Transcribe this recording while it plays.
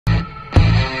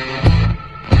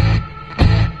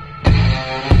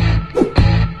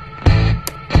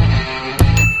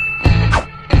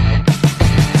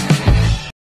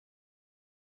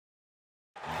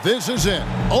This is it,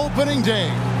 opening day.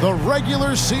 The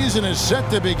regular season is set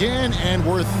to begin, and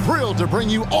we're thrilled to bring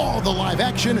you all the live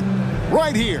action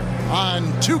right here on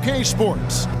 2K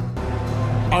Sports.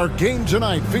 Our game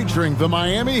tonight featuring the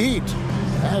Miami Heat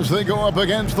as they go up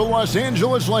against the Los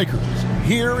Angeles Lakers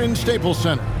here in Staples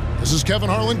Center. This is Kevin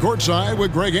Harlan courtside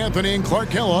with Greg Anthony and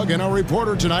Clark Kellogg, and our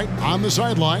reporter tonight on the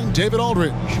sideline, David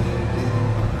Aldridge.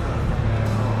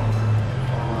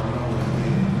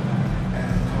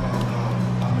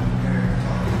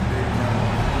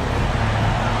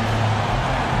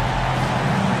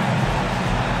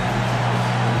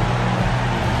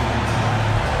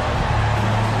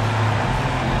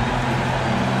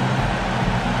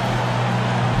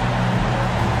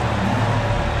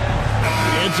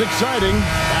 It's exciting.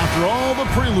 After all the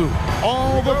prelude,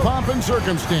 all the pomp and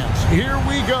circumstance, here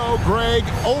we go, Greg,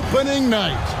 opening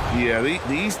night. Yeah,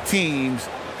 these teams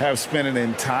have spent an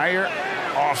entire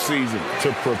offseason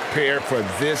to prepare for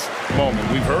this moment.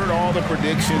 We've heard all the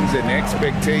predictions and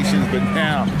expectations, but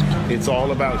now it's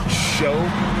all about show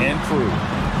and prove.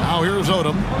 Now here's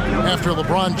Odom after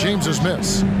LeBron James's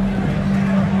miss.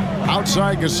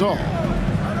 Outside Gasol.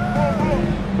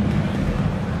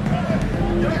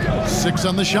 6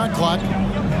 on the shot clock.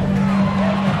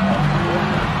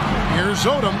 Here's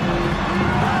Odom.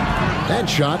 That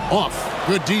shot off.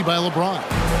 Good D by LeBron.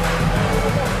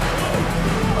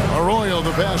 Arroyo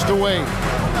the pass to Wade.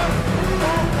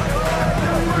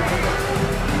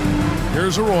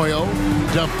 Here's Arroyo.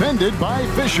 Defended by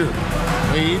Fisher.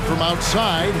 Wade from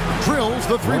outside drills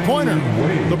the three-pointer.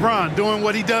 LeBron doing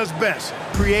what he does best,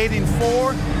 creating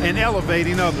for and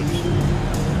elevating others.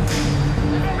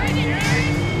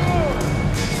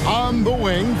 On the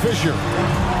wing, Fisher.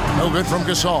 No good from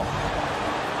Gasol.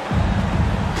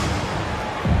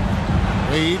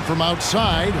 Wade from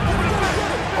outside.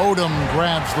 Odom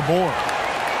grabs the board.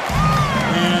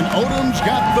 And Odom's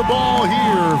got the ball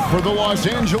here for the Los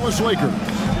Angeles Lakers.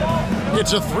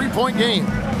 It's a three-point game.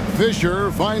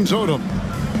 Fisher finds Odom.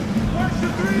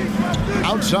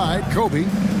 Outside, Kobe.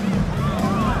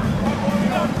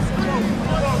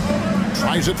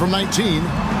 Tries it from 19,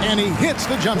 and he hits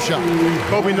the jump shot.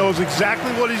 Kobe knows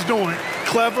exactly what he's doing.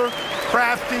 Clever,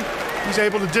 crafty. He's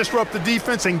able to disrupt the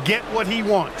defense and get what he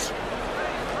wants.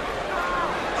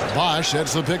 Bosh,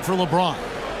 that's the pick for LeBron.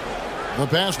 The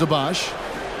pass to Bosh.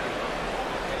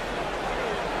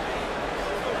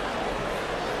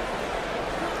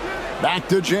 Back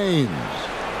to James.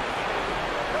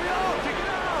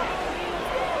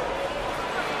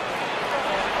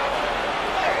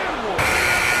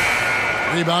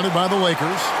 Rebounded by the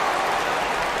Lakers.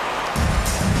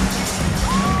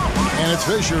 And it's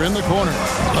Fisher in the corner.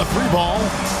 A three ball.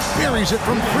 Buries it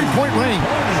from three-point range.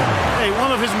 Hey,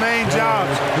 one of his main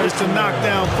jobs is to knock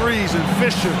down threes, and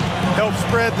Fisher helps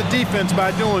spread the defense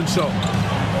by doing so.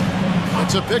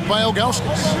 It's a pick by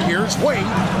Ilgauskas. Here's Wade.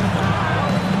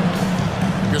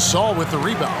 Gasol with the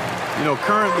rebound. You know,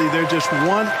 currently they're just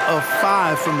 1 of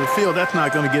 5 from the field. That's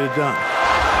not going to get it done.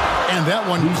 And that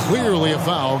one clearly a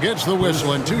foul. Gets the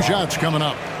whistle, and 2 shots coming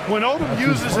up. When Odom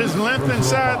uses his length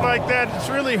inside like that, it's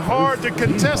really hard to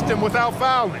contest him without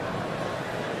fouling.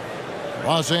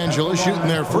 Los Angeles shooting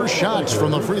their first shots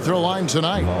from the free throw line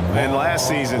tonight. And last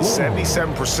season,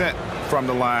 77% from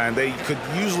the line. They could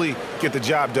usually get the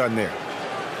job done there.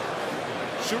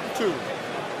 Shoot 2.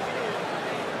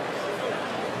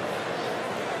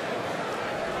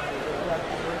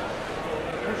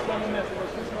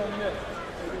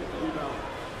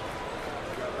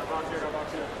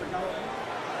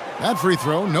 That free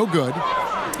throw, no good.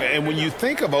 And when you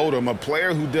think of Odom, a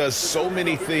player who does so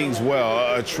many things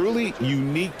well, a truly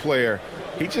unique player,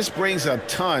 he just brings a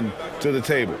ton to the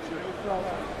table. We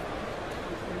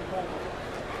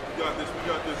got this, we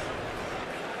got this.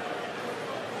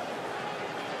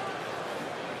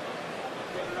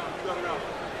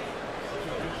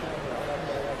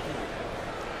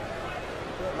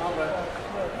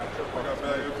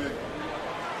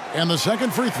 And the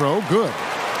second free throw, good.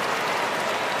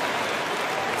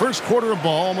 First quarter of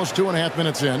ball, almost 2.5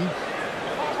 minutes in.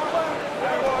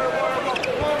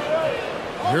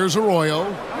 Here's Arroyo,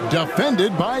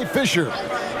 defended by Fisher.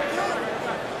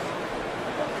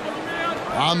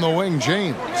 On the wing,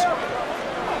 James.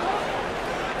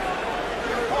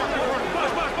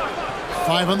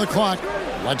 5 on the clock,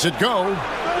 lets it go,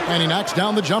 and he knocks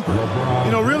down the jumper.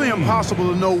 You know, really impossible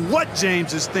to know what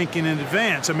James is thinking in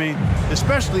advance. I mean,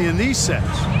 especially in these sets.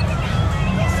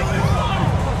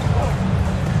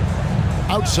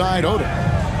 Outside Odom.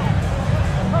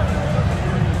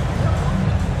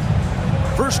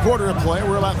 First quarter of play,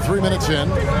 we're about 3 minutes in.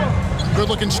 Good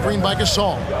looking screen by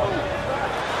Gasol.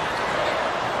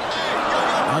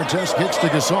 Artest kicks to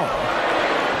Gasol.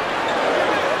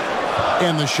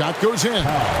 And the shot goes in.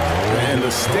 And the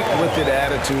stick-with-it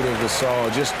attitude of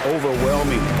Gasol, just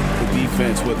overwhelming the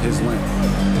defense with his length.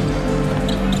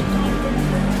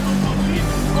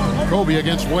 Kobe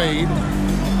against Wade.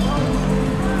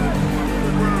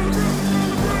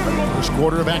 First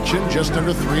quarter of action, just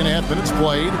under 3.5 minutes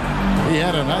played. He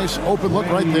had a nice open look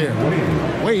right there.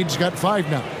 Wade's got 5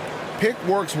 now. Pick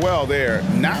works well there.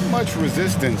 Not much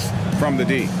resistance from the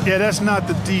D. Yeah, that's not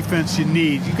the defense you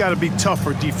need. You got to be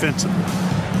tougher defensively.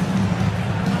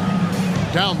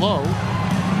 Down low.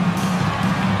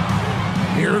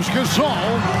 Here's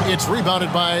Gasol. It's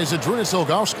rebounded by Zydrunas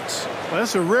Ilgauskas. Well,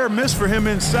 that's a rare miss for him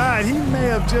inside. He may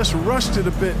have just rushed it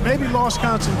a bit. Maybe lost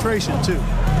concentration, too.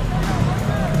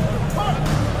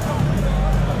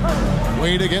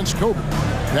 Wade against Kobe.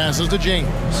 Passes to James.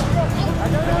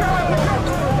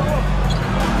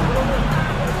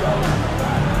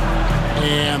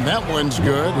 And that one's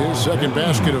good. His second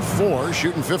basket of 4,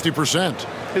 shooting 50%.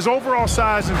 His overall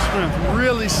size and strength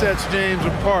really sets James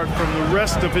apart from the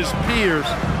rest of his peers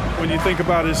when you think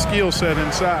about his skill set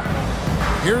inside.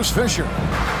 Here's Fisher.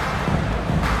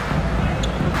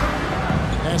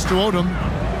 Pass to Odom.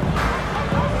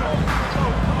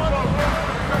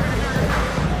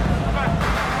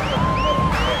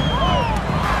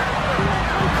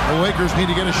 The Lakers need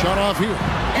to get a shot off here.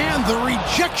 And the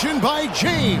rejection by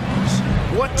James.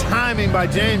 What timing by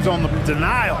James on the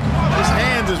denial. His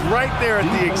hand is right there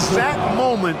at the exact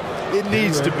moment it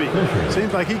needs to be.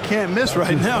 Seems like he can't miss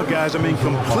right now, guys. I mean,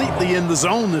 completely in the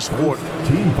zone this quarter.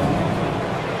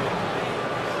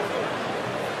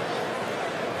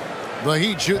 The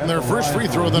Heat shooting their first free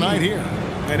throw of the night here.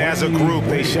 And as a group,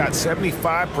 they shot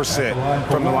 75%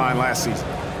 from the line last season.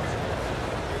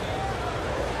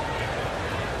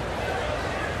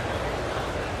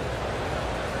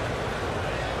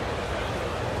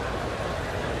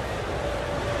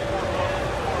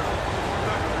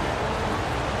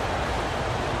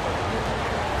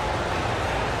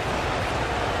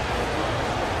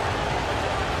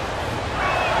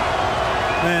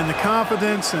 Man, the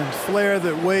confidence and flair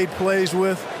that Wade plays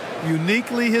with,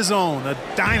 uniquely his own. A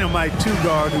dynamite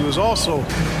two-guard who is also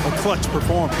a clutch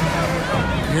performer.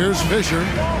 Here's Fisher.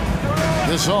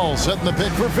 Gasol setting the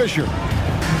pick for Fisher.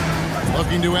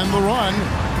 Looking to end the run.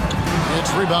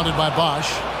 It's rebounded by Bosch.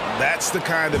 That's the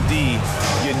kind of D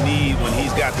you need when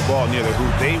he's got the ball near the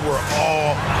hoop. They were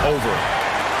all over it.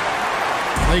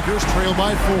 Lakers trail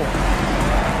by 4.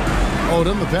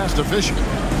 Odom, the pass to Fisher.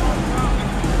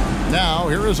 Now,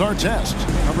 here is Artest,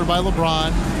 covered by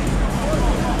LeBron.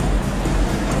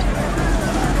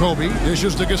 Kobe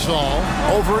dishes to Gasol,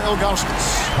 over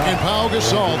Ilgauskas. And Pau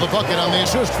Gasol, the bucket on the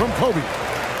assist from Kobe.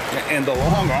 And the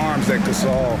long arms that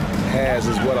Gasol has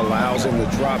is what allows him to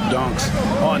drop dunks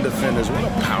on defenders. What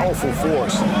a powerful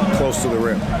force close to the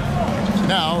rim.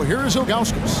 Now, here's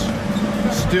Ilgauskas.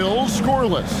 Still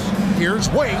scoreless. Here's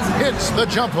Wade, hits the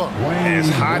jump hook. As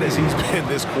hot as he's been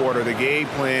this quarter, the game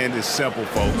plan is simple,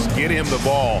 folks. Get him the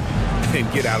ball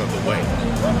and get out of the way.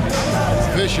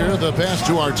 Fisher, the pass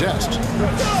to Artest.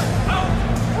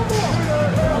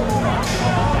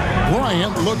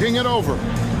 Bryant looking it over.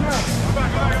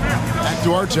 Back to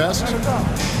Artest.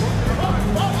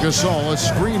 Gasol, a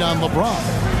screen on LeBron.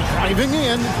 Driving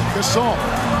in, Gasol.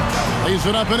 Lays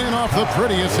it up and in off the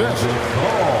pretty assist.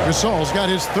 Gasol's got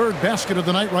his 3rd basket of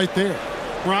the night right there.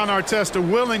 Ron Artest, a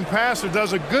willing passer,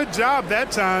 does a good job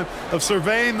that time of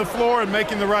surveying the floor and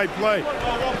making the right play.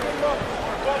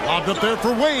 Lobbed up there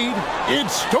for Wade.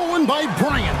 It's stolen by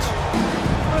Bryant.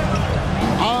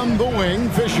 On the wing,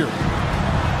 Fisher.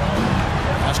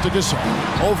 Pass to Gasol.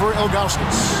 Over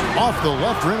Ilgauskas. Off the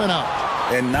left rim and out.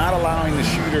 And not allowing the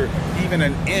shooter even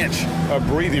an inch of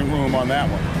breathing room on that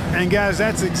one. And, guys,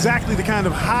 that's exactly the kind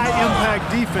of high-impact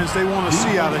defense they want to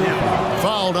see out of him.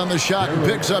 Fouled on the shot and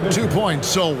picks up 2 points,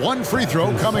 so 1 free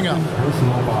throw coming up.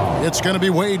 It's going to be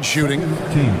Wade shooting.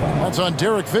 That's on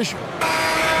Derek Fisher.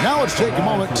 Now let's take a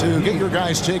moment to get your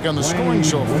guys' take on the scoring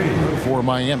so far for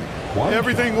Miami.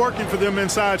 Everything working for them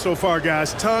inside so far,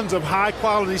 guys. Tons of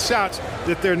high-quality shots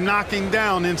that they're knocking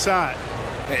down inside.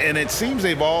 And it seems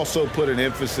they've also put an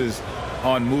emphasis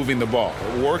on moving the ball,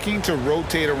 working to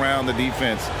rotate around the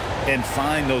defense and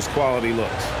find those quality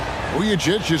looks.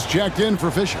 Vujacic is checked in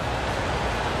for Fisher.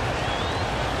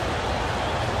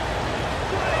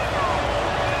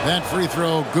 That free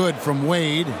throw good from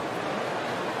Wade.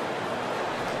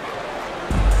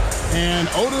 And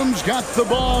Odom's got the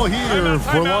ball here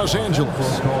for Los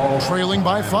Angeles. Trailing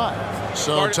by 5.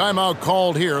 So timeout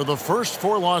called here, the first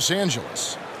for Los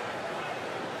Angeles.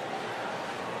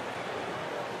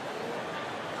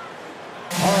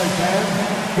 All right,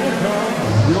 fans, here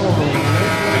comes your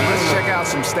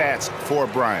stats for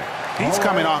Bryant. He's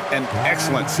coming off an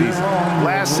excellent season.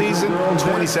 Last season,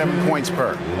 27 points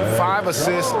per, 5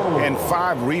 assists, and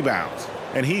 5 rebounds.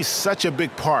 And he's such a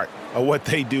big part of what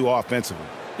they do offensively.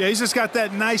 Yeah, he's just got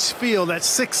that nice feel, that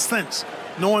sixth sense,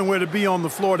 knowing where to be on the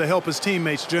floor to help his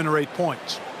teammates generate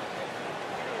points.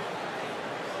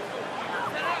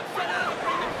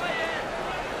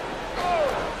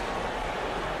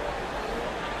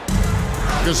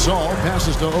 Gasol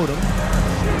passes to Odom.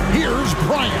 Here's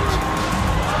Bryant.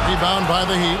 Rebound by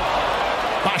the Heat.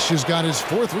 Bosh has got his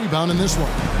 4th rebound in this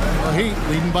one. The Heat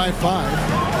leading by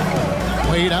 5.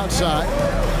 Wade outside.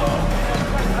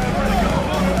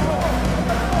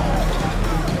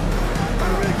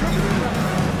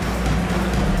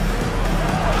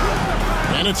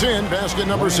 And it's in. Basket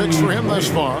number 6 for him thus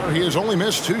far. He has only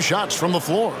missed 2 shots from the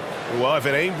floor. Well, if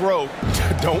it ain't broke,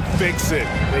 don't fix it.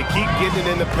 They keep getting it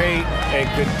in the paint and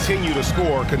continue to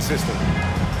score consistently.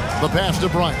 The pass to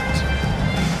Bryant.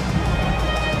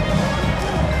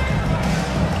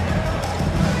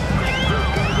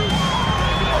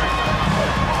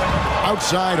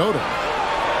 Outside Odom.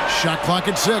 Shot clock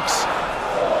at 6.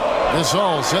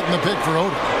 Gasol setting the pick for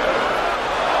Odom.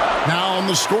 Now on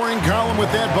the scoring column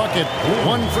with that bucket.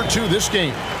 1 for 2 this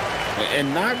game.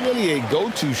 And not really a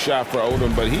go-to shot for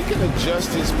Odom, but he can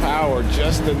adjust his power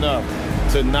just enough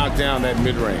to knock down that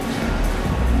mid-range.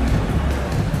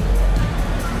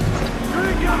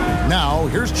 Now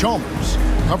here's Chalmers,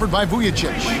 covered by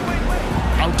Vujacic.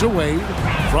 Out to Wade,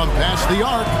 from past the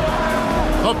arc.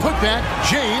 A putback,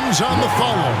 James on the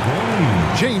follow.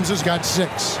 James has got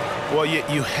 6. Well,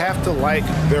 you have to like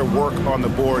their work on the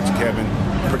boards, Kevin,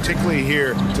 particularly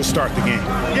here to start the game.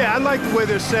 Yeah, I like the way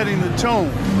they're setting the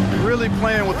tone. Really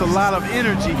playing with a lot of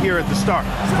energy here at the start.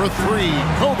 For 3,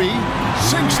 Kobe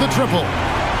sinks the triple.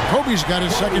 Kobe's got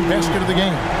his 2nd basket of the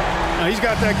game. Now, he's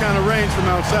got that kind of range from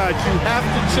outside. You have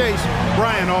to chase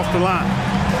Bryant off the line.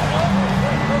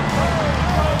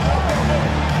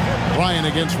 Bryant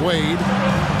against Wade.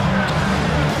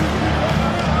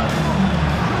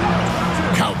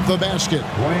 Count the basket.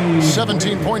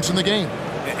 17 points in the game.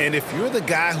 And if you're the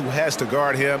guy who has to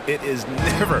guard him, it is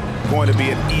never going to be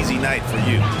an easy night for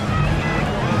you.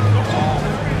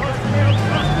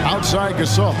 Outside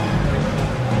Gasol.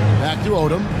 Back to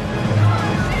Odom.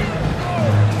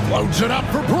 Loads it up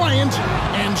for Bryant.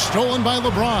 And stolen by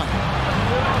LeBron.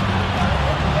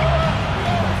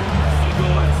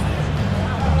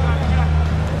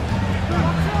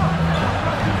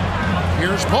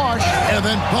 Here's Bosh. And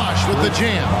then Bosh with the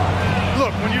jam.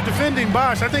 Look, when you're defending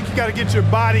Bosh, I think you got to get your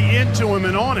body into him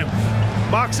and on him.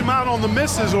 Box him out on the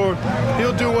misses or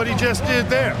he'll do what he just did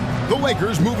there. The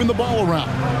Lakers moving the ball around.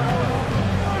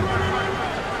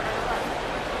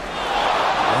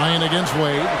 Bryant against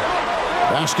Wade.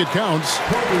 Basket counts.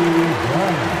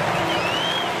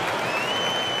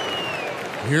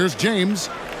 Here's James.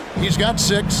 He's got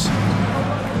 6.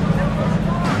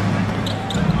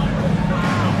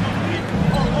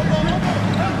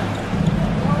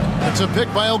 It's a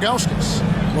pick by Ilgauskas.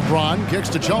 LeBron kicks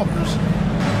to Chalmers.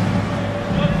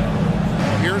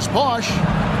 Here's Bosh.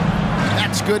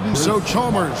 That's good, and so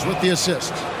Chalmers with the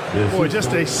assist. Boy,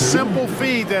 just a simple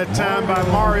feed that time by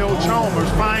Mario Chalmers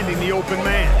finding the open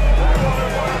man.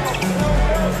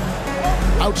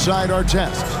 Outside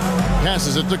Artest.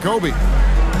 Passes it to Kobe.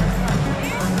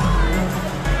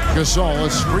 Gasol, a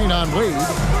screen on Wade.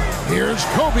 Here's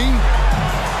Kobe.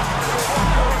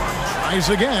 Tries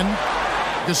again.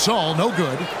 Gasol, no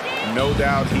good. No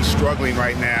doubt he's struggling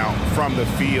right now from the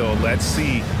field. Let's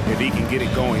see if he can get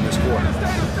it going this quarter.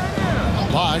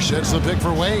 Bosh sets the pick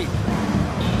for Wade.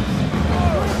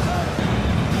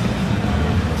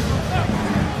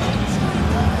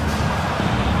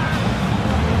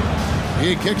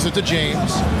 He kicks it to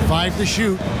James. 5 to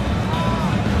shoot.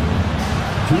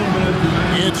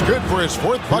 It's good for his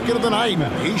 4th bucket of the night.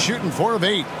 He's shooting 4 of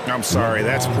 8. I'm sorry,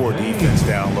 that's poor defense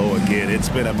down low again. It's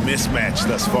been a mismatch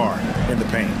thus far in the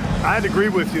paint. I'd agree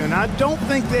with you, and I don't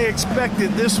think they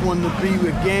expected this one to be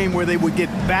a game where they would get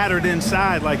battered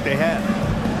inside like they had.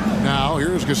 Now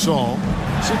here's Gasol.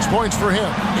 6 points for him,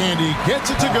 and he gets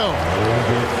it to go.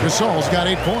 Gasol's got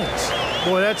 8 points.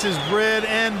 Boy, that's his bread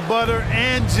and butter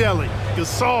and jelly.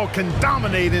 Gasol can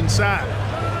dominate inside.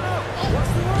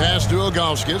 Pass to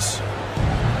Ilgauskas.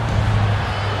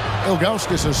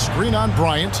 Ilgauskas a screen on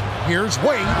Bryant. Here's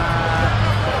Wade.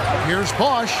 Here's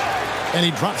Bosh. And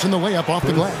he drops in the way up off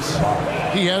the glass.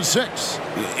 He has 6.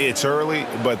 It's early,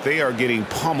 but they are getting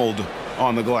pummeled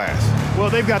on the glass. Well,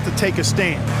 they've got to take a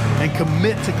stand and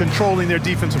commit to controlling their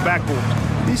defensive backboard.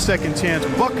 These second chance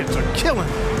buckets are killing.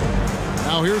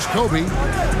 Now here's Kobe.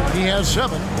 He has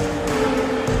 7.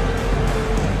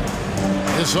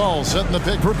 Gasol setting the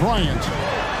pick for Bryant.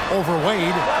 Over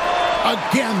Wade.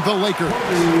 Again, the Lakers.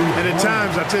 And at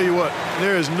times, I tell you what,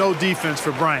 there is no defense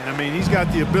for Bryant. I mean, he's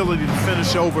got the ability to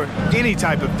finish over any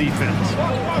type of defense.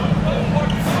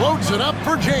 Floats it up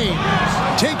for James.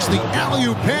 Takes the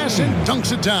alley-oop pass and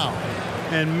dunks it down.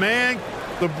 And man,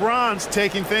 LeBron's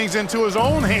taking things into his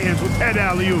own hands with that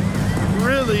alley-oop.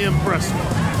 Really impressive.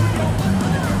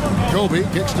 Kobe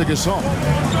kicks to Gasol.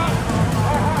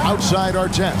 Outside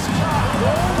Artest.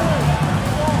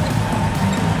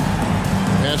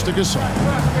 Pass to Gasol.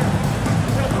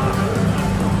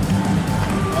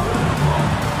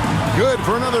 Good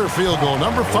for another field goal.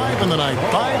 Number 5 in the night.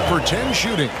 5 for 10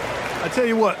 shooting. I tell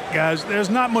you what, guys, there's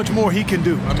not much more he can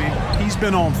do. I mean, he's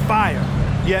been on fire,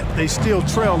 yet they still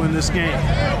trail in this game.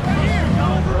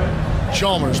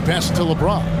 Chalmers passes to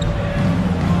LeBron.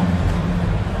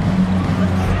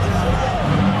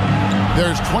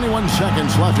 There's 21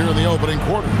 seconds left here in the opening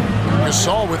quarter.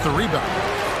 Gasol with the rebound.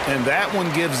 And that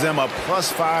one gives them a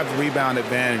 +5 rebound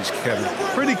advantage, Kevin.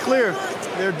 Pretty clear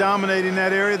they're dominating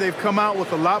that area. They've come out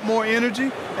with a lot more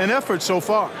energy and effort so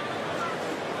far.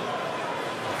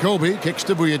 Kobe kicks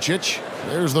to Vujacic.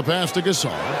 There's the pass to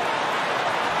Gasol.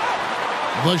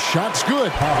 The shot's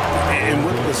good. And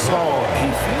with Gasol, he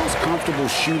feels comfortable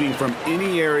shooting from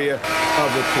any area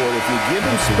of the court. If you give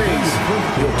him space,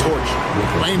 he'll torch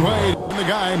you. Wayne Wade, the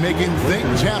guy making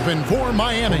things happen for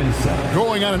Miami.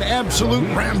 Going on an absolute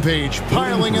rampage,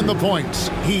 piling in the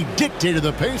points. He dictated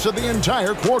the pace of the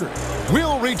entire quarter.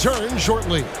 We'll return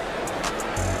shortly.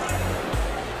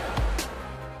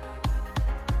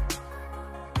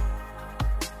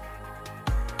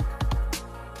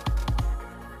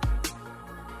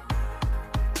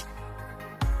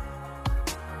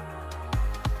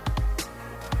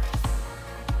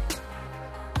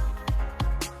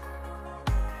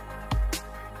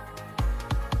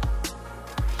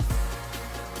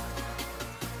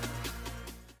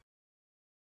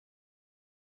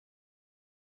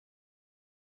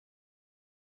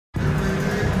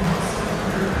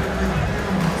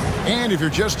 And if you're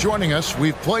just joining us,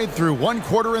 we've played through one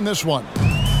quarter in this one.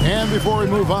 And before we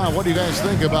move on, what do you guys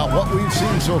think about what we've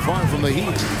seen so far from the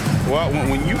Heat? Well,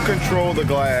 when you control the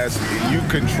glass, you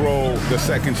control the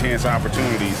second chance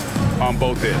opportunities on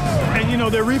both ends. And, you know,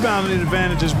 their rebounding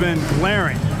advantage has been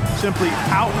glaring, simply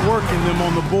outworking them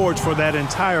on the boards for that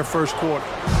entire first quarter.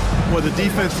 With the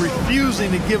defense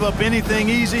refusing to give up anything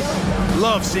easy,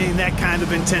 love seeing that kind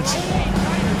of intensity.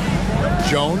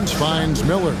 Jones finds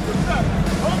Miller.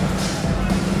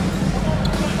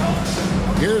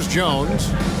 Here's Jones.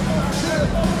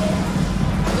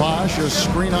 Bosch, a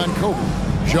screen on Kobe.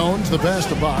 Jones, the pass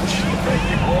to Bosch.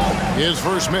 His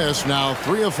first miss, now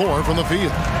 3 of 4 from the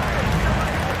field.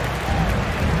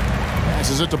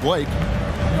 Passes it to Blake.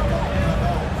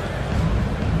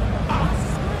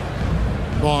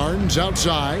 Barnes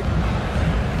outside.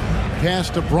 Pass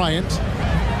to Bryant.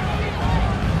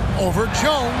 Over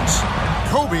Jones.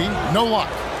 Kobe, no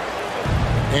luck.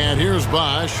 And here's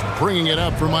Bosch bringing it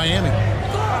up for Miami.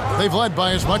 They've led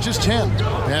by as much as 10.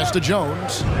 Pass to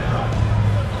Jones.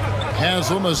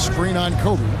 Haslam, a screen on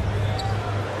Kobe.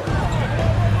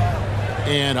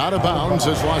 And out of bounds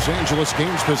as Los Angeles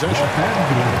gains possession.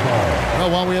 Well,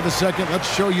 while we have a second,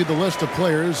 let's show you the list of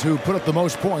players who put up the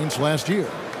most points last year.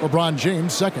 LeBron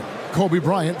James, second. Kobe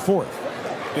Bryant, fourth.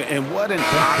 And what an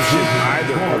option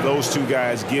either of those two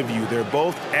guys give you. They're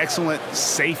both excellent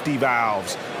safety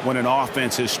valves when an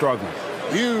offense is struggling.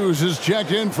 Hughes is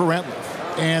checked in for Ratliff.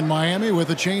 And Miami with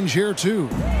a change here, too.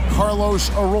 Carlos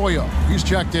Arroyo. He's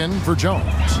checked in for Jones.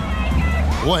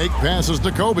 Blake passes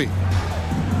to Kobe.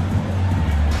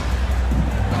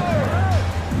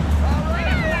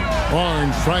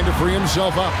 Barnes trying to free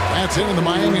himself up. That's it, and the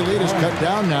Miami lead is cut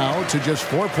down now to just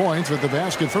 4 points with the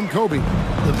basket from Kobe.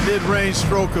 The mid-range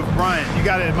stroke of Bryant, you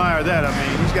got to admire that. I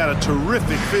mean, he's got a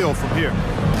terrific feel from here.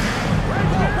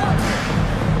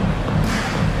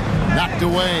 Knocked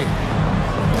away.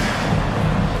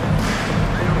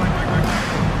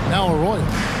 Now Arroyo.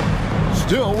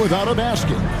 Still without a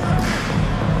basket.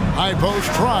 High post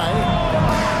try.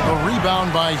 A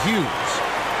rebound by Hughes.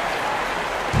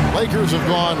 Lakers have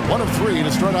gone 1 of 3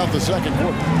 to start out the second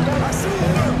quarter.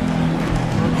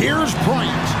 Here's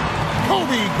Bryant.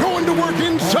 Kobe going to work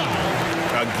inside.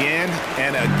 Again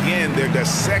and again, they're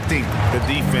dissecting the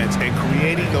defense and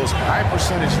creating those high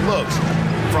percentage looks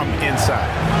from inside.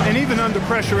 And even under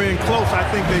pressure in close, I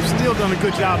think they've still done a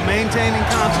good job maintaining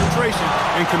concentration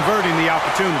and converting the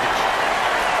opportunities.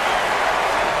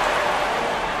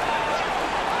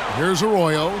 Here's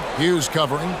Arroyo. Hughes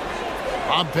covering.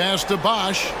 On pass to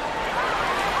Bosch.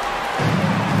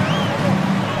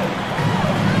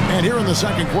 And here in the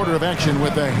second quarter of action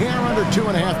with a hair under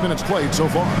 2.5 minutes played so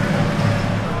far.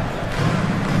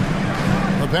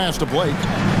 The pass to Blake.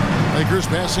 Lakers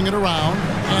passing it around,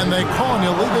 and they call an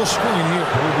illegal screen here.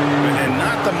 And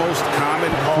not the most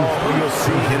common call you'll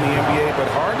see in the NBA, but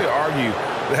hard to argue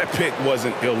that pick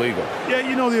wasn't illegal. Yeah,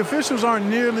 you know, the officials aren't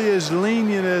nearly as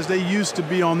lenient as they used to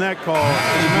be on that call.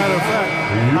 As a matter of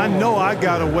fact, I know I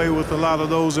got away with a lot of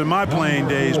those in my playing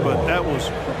days, but that was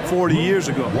 40 years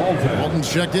ago.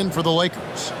 Walton's checked in for the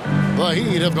Lakers. The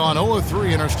Heat have gone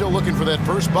 0-3 and are still looking for that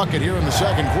first bucket here in the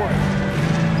second quarter.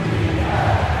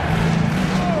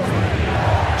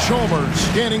 Chalmers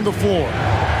scanning the floor.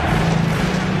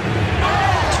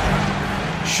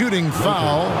 Shooting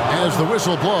foul as the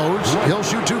whistle blows. He'll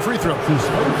shoot 2 free throws.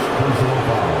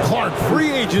 Clark, free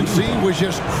agency was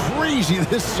just crazy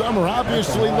this summer.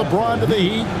 Obviously, LeBron to the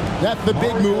Heat. That's the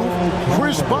big move.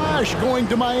 Chris Bosh going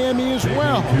to Miami as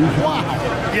well. Wow.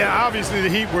 Yeah, obviously the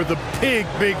Heat were the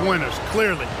big winners,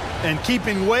 clearly. And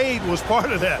keeping Wade was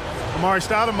part of that. Amari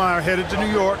Stoudemire headed to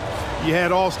New York. You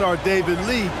had all-star David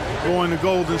Lee going to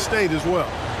Golden State as well.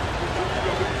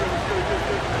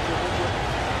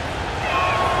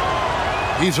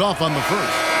 He's off on the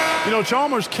first. You know,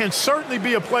 Chalmers can certainly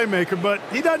be a playmaker, but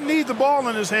he doesn't need the ball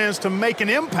in his hands to make an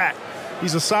impact.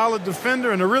 He's a solid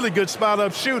defender and a really good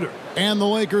spot-up shooter. And the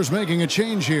Lakers making a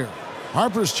change here.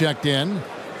 Harper's checked in.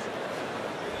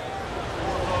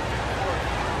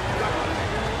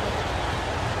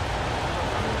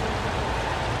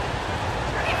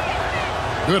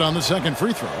 Good on the second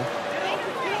free throw.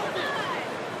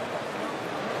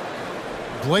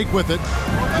 Blake with it.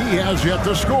 He has yet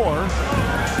to score.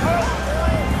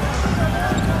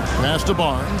 Pass to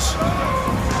Barnes.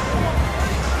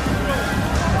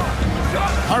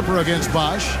 Harper against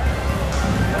Bosh.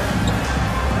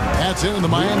 That's it, and the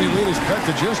Miami lead is cut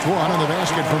to just 1 on the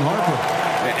basket from Harper.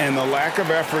 And the lack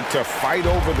of effort to fight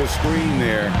over the screen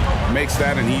there makes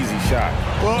that an easy shot.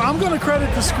 Well, I'm going to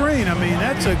credit the screen. I mean,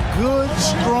 that's a good,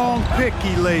 strong pick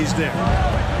he lays there.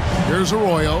 Here's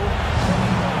Arroyo.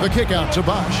 The kick out to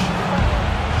Bosh.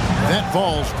 That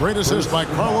falls. Great assist by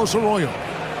Carlos Arroyo.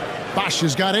 Bosh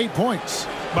has got 8 points.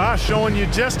 Bosh showing you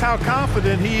just how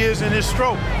confident he is in his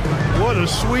stroke. What a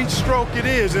sweet stroke it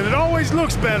is, and it always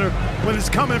looks better when it's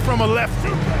coming from a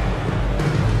lefty.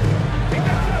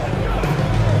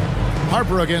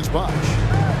 Harper against Bosh.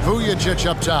 Vujacic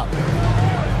up top.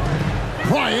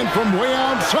 Bryant from way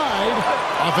outside.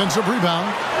 Offensive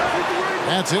rebound.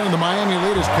 That's it, and the Miami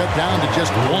lead is cut down to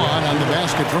just 1 on the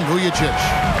basket from Vujacic.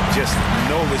 Just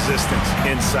no resistance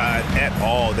inside at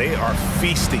all. They are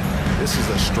feasting. This is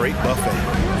a straight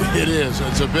buffet. It is.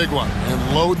 It's a big one.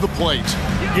 And load the plate.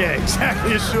 Yeah,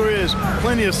 exactly. It sure is.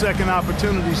 Plenty of second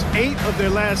opportunities. 8 of their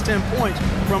last 10 points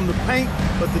from the paint,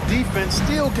 but the defense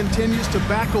still continues to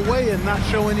back away and not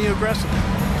show any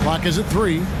aggressiveness. Clock is at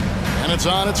 3, and it's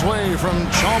on its way from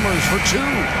Chalmers for 2.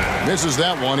 Misses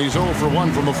that one. He's 0 for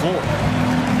 1 from the floor.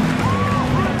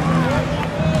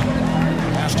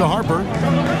 Pass to Harper.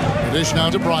 Dish now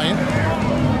to Bryant.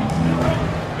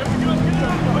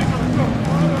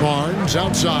 Barnes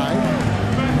outside.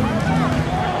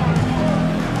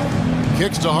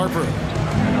 Kicks to Harper.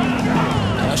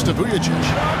 Pass to Vujacic.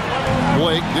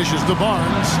 Blake dishes to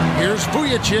Barnes. Here's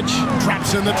Vujacic.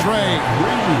 Traps in the tray.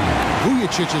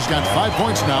 Vujacic has got 5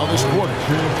 points now this quarter.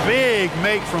 Big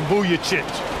make from Vujacic.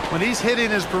 When he's hitting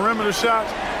his perimeter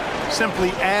shots,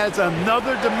 simply adds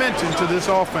another dimension to this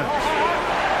offense.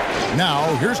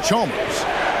 Now, here's Chalmers.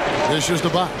 Dishes to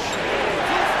Bosh.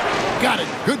 Got it.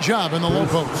 Good job in the low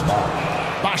post.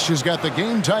 Bosh has got the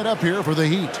game tied up here for the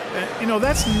Heat. You know,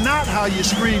 that's not how you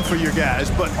screen for your guys,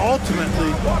 but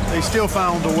ultimately, they still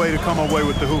found a way to come away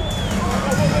with the hoop.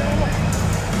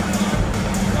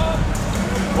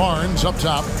 Barnes up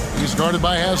top. He's guarded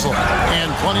by Haslett.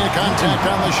 And plenty of contact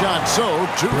on the shot. So,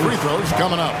 2 free throws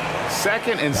coming up.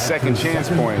 Second and second chance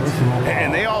points.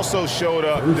 And they also showed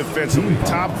up defensively.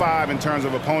 Top 5 in terms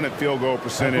of opponent field goal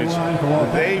percentage.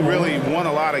 They really won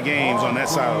a lot of games on that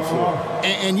side of the floor.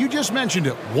 And you just mentioned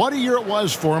it. What a year it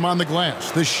was for them on the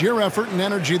glass. The sheer effort and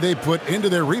energy they put into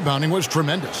their rebounding was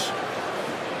tremendous.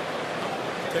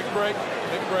 Take a break.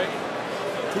 Take a break.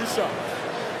 2 shots.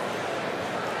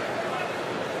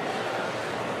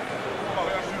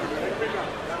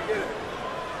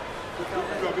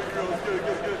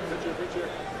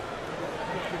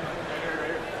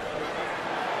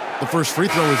 The first free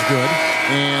throw is good,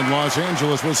 and Los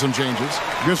Angeles with some changes.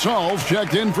 Gasol's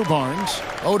checked in for Barnes.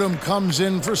 Odom comes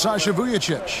in for Sasha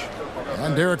Vujacic.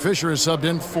 And Derek Fisher is subbed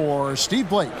in for Steve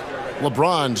Blake.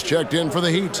 LeBron's checked in for the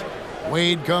Heat.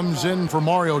 Wade comes in for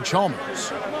Mario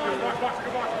Chalmers.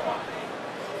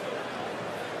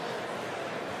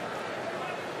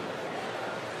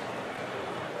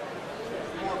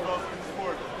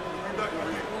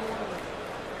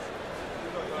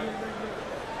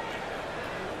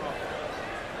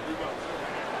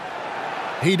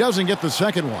 He doesn't get the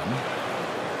second one.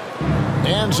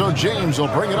 And so James will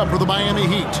bring it up for the Miami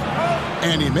Heat.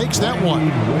 And he makes that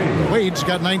one. Wade's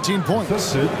got 19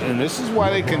 points. And this is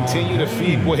why they continue to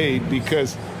feed Wade,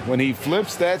 because when he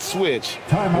flips that switch,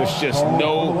 there's just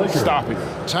no stopping him.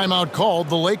 Timeout called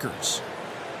the Lakers.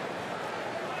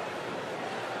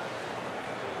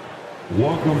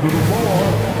 Welcome to the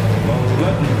floor, the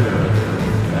legendary,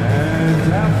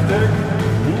 fantastic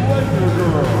Laker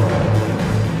girl.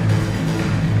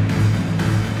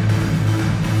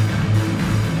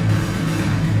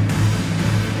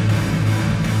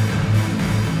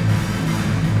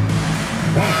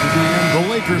 The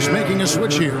Lakers making a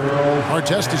switch here.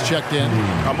 Artest is checked in.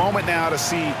 A moment now to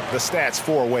see the stats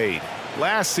for Wade.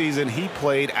 Last season, he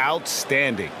played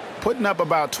outstanding, putting up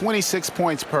about 26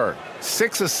 points per,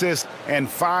 6 assists, and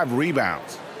 5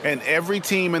 rebounds. And every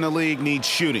team in the league needs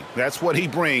shooting. That's what he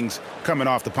brings coming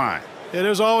off the pine. Yeah,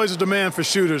 there's always a demand for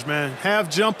shooters, man. Half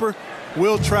jumper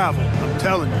will travel. I'm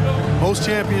telling you. Most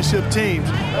championship teams,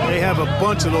 they have a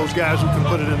bunch of those guys who can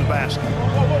put it in the basket.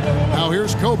 Now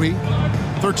here's Kobe.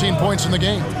 13 points in the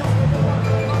game.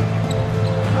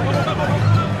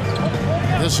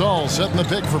 This all setting the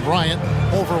pick for Bryant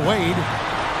over Wade.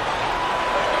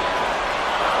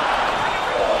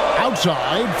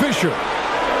 Outside, Fisher.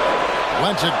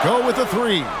 Lets it go with a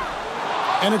 3.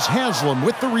 And it's Haslam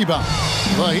with the rebound.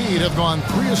 The Heat have gone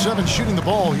 3 of 7 shooting the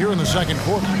ball here in the second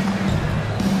quarter.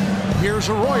 Here's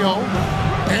Arroyo.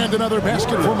 And another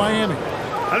basket for Miami.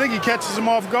 I think he catches him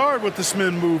off guard with the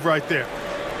spin move right there.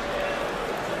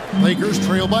 Lakers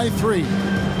trail by 3.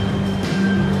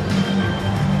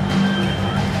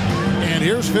 And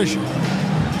here's Fisher.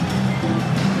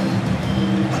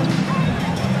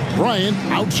 Bryant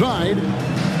outside.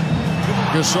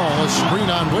 Gasol, a screen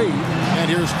on Wade. And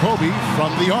here's Kobe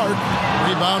from the arc.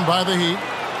 Rebound by the Heat.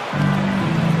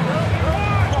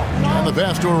 And the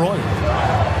pass to Arroyo.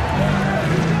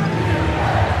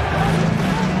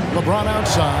 LeBron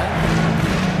outside.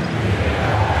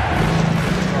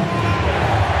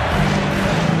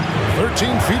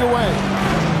 13 feet away.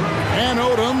 And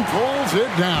Odom pulls it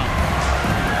down.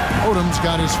 Odom's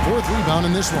got his 4th rebound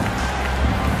in this one.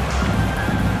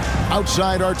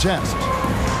 Outside Artest.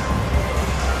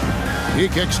 He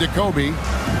kicks to Kobe.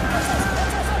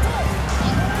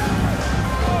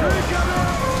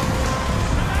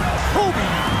 Kobe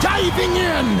diving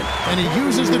in. And he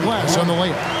uses the glass on the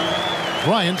layup.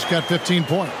 Bryant's got 15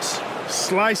 points.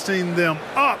 Slicing them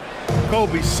up.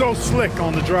 Kobe so slick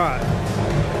on the drive.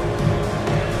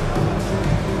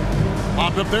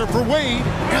 Popped up there for Wade,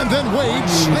 and then Wade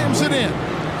slams it in.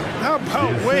 How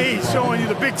about Wade showing you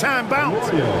the big-time bounce?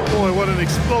 Boy, what an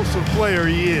explosive player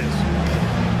he is.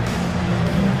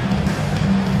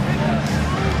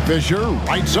 Fisher,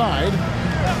 right side.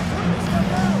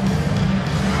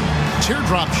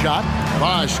 Teardrop shot.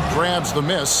 Bosch grabs the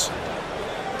miss.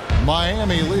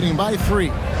 Miami leading by 3.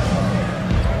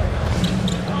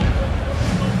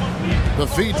 The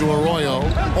feed to Arroyo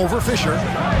over Fisher.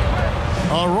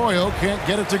 Arroyo can't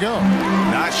get it to go.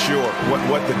 Not sure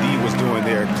what the D was doing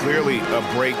there. Clearly a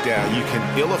breakdown. You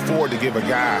can ill afford to give a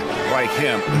guy like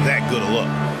him that good a look.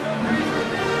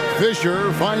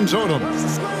 Fisher finds Odom.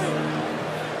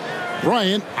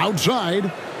 Bryant outside.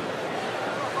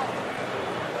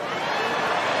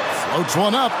 Floats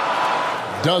one up.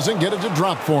 Doesn't get it to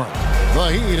drop for him.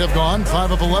 The Heat have gone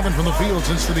 5 of 11 from the field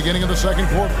since the beginning of the second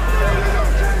quarter.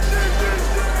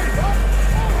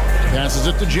 Passes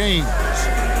it to James.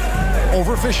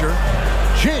 Over Fisher.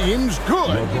 James,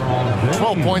 good.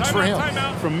 12 points for him.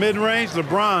 From mid-range,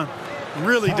 LeBron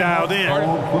really dialed in.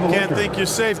 Can't think you're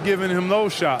safe giving him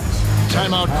those shots.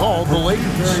 Timeout called the Lakers.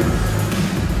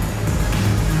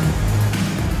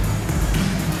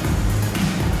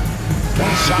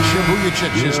 Sasha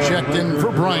Vujacic is checked in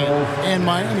for Bryant. And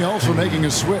Miami also making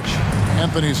a switch.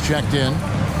 Anthony's checked in.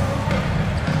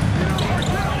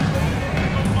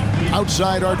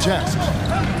 Outside Artest.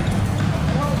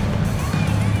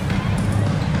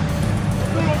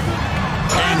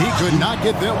 And he could not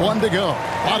get that one to go.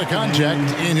 Out of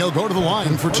contact, and he'll go to the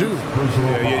line for 2.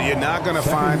 Yeah, you're not going to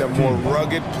find a more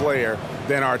rugged player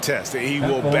than Artest. He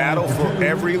will battle for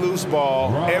every loose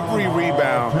ball, every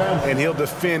rebound, and he'll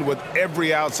defend with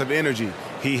every ounce of energy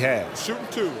he has. Shooting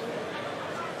 2.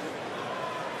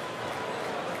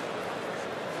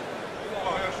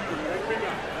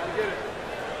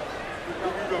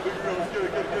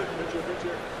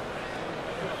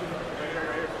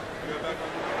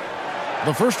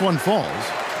 The first one falls.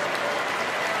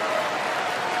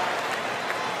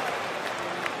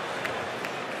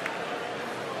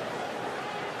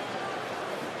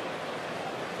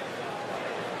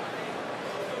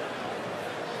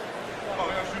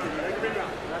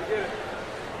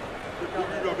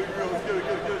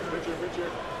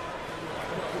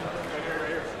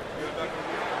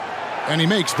 And he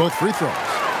makes both free throws.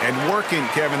 And working,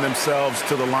 Kevin, themselves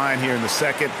to the line here in the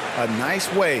second. A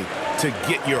nice way to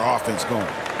get your offense going.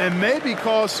 And maybe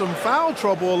cause some foul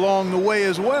trouble along the way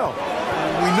as well.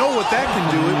 We know what that can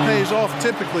do. It pays off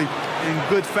typically in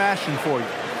good fashion for you.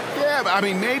 Yeah, I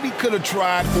mean, maybe could have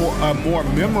tried for a more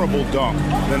memorable dunk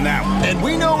than that one. And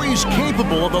we know he's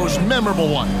capable of those memorable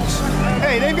ones.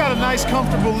 Hey, they've got a nice,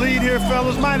 comfortable lead here,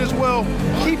 fellas. Might as well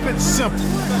keep it simple.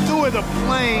 Do it a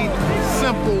plain,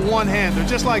 simple one-hander,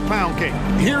 just like pound cake.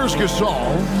 Here's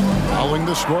Gasol, following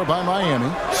the score by Miami.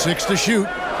 6 to shoot.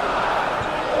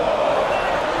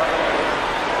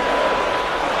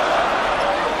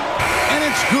 And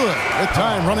it's good, with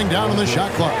time running down on the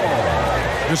shot clock.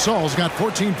 Gasol's got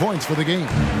 14 points for the game.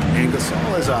 And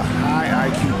Gasol is a high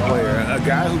IQ player, a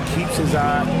guy who keeps his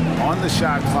eye on the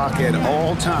shot clock at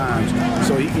all times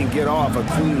so he can get off a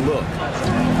clean look.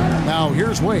 Now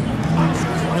here's Wade.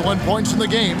 21 points in the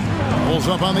game. Pulls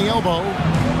up on the elbow.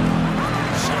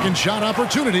 Second shot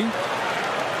opportunity.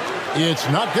 It's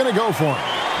not going to go for him.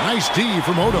 Nice D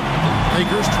from Odom.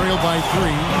 Lakers trail by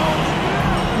 3.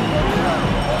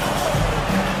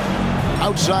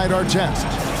 Outside our test.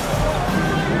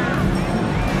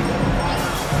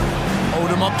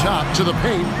 Odom up top to the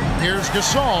paint. Here's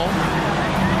Gasol.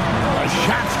 The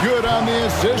shot's good on the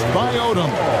assist by Odom.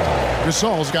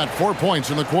 Gasol's got 4 points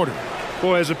in the quarter.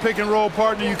 Boy, as a pick-and-roll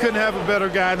partner, you couldn't have a better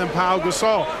guy than Pau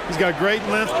Gasol. He's got great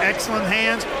length, excellent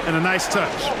hands, and a nice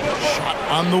touch. Shot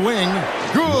on the wing.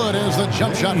 Good as the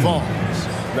jump shot falls.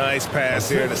 Nice pass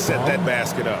here to set that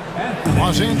basket up.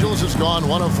 Los Angeles has gone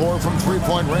 1 of 4 from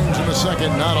three-point range in the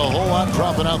second. Not a whole lot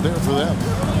dropping out there for them.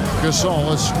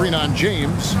 Gasol, a screen on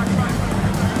James.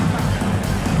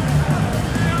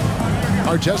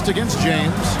 Artest against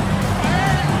James.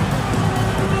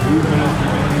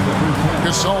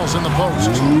 Gasol's in the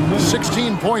post.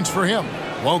 16 points for him.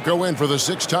 Won't go in for the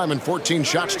 6th time in 14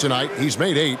 shots tonight. He's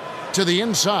made 8. To the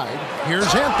inside.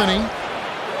 Here's Anthony.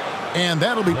 And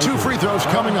that'll be 2 free throws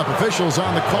coming up. Officials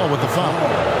on the call with the foul.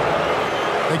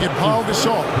 They get Pau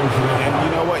Gasol. And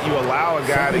you know what? You allow a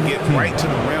guy to get right to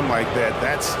the rim like that.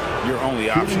 That's your only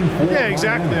option. Yeah,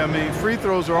 exactly. I mean, free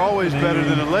throws are always better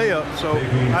than a layup, so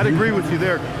I'd agree with you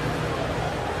there.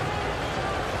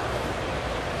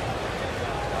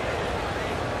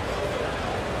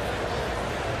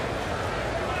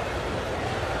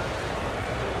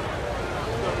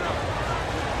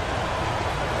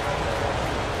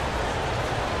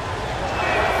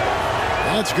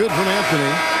 That's good from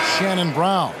Anthony. Shannon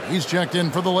Brown, he's checked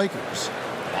in for the Lakers.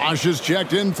 Bosh is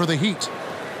checked in for the Heat.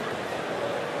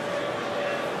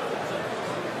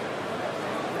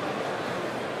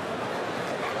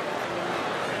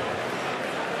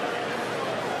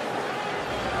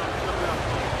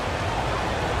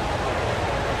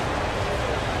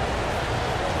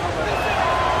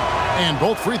 And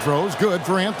both free throws good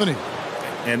for Anthony.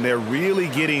 And they're really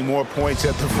getting more points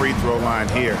at the free throw line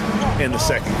here in the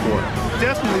second quarter.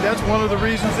 Definitely, that's one of the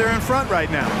reasons they're in front right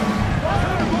now.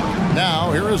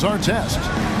 Now, here is our test.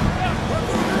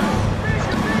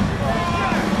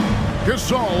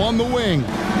 Gasol on the wing,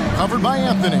 covered by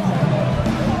Anthony.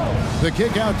 The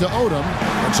kick out to Odom.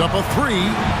 It's up a 3,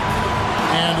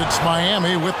 and it's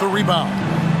Miami with the rebound.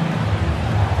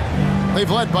 They've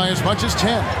led by as much as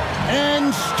 10,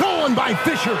 and stolen by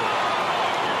Fisher.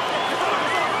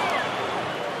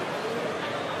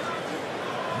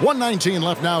 .119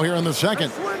 left now here in the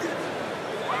second.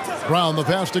 Brown the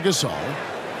pass to Gasol.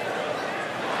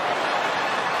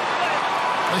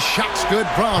 The shot's good.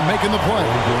 Brown making the play.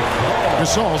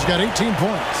 Gasol's got 18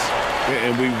 points.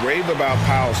 And we rave about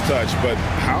Pau's touch, but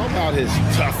how about his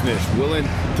toughness, willing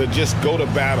to just go to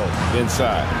battle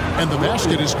inside? And the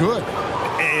basket is good.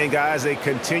 And guys, they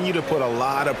continue to put a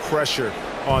lot of pressure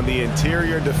on the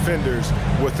interior defenders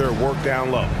with their work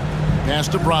down low. Pass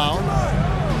to Brown.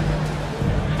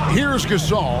 Here's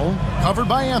Gasol, covered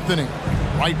by Anthony.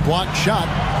 Right block shot,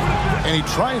 and he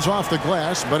tries off the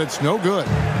glass, but it's no good.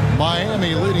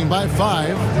 Miami leading by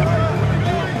 5.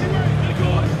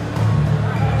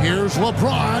 Here's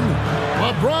LeBron.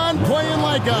 LeBron playing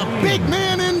like a big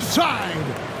man inside.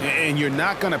 And you're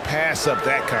not going to pass up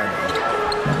that kind of.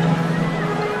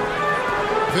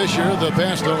 Fisher, the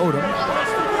pass to Odom.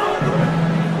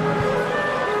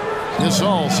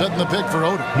 Gasol setting the pick for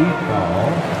Odom.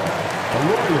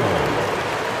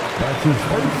 That's his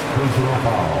first personal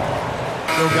foul.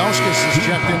 Ilgauskas is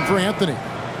checked in for Anthony.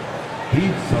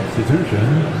 Heat substitution,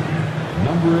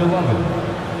 number 11,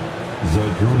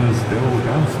 Zydrunas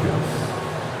Ilgauskas.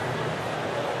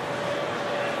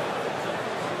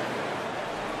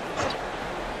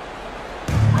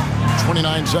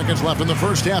 29 seconds left in the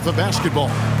first half of basketball.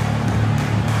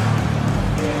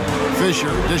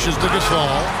 Fisher dishes to Gasol.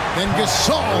 Then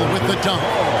Gasol with the dunk.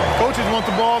 Coaches want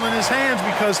the ball in his hands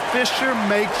because Fisher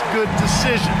makes good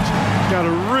decisions. He's got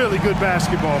a really good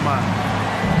basketball mind.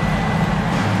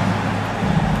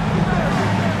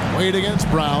 Wade against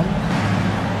Brown.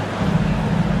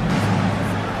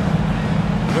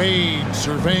 Wade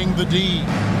surveying the D.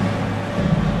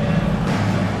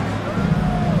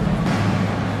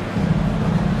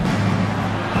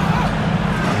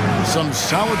 Some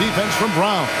solid defense from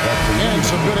Brown. And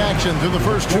some good action through the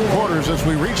first 2 quarters as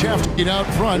we reach half to get out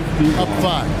front, up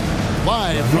 5.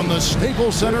 Live from the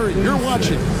Staples Center, you're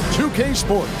watching 2K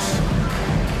Sports.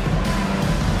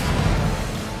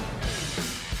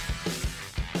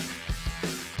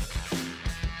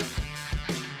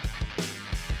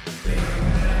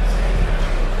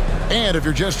 And if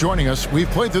you're just joining us, we've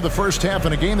played through the first half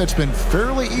in a game that's been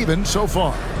fairly even so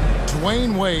far.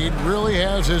 Dwayne Wade really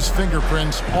has his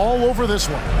fingerprints all over this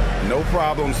one. No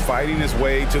problems fighting his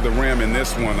way to the rim in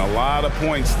this one. A lot of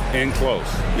points in close.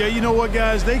 Yeah, you know what,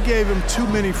 guys? They gave him too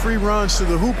many free runs to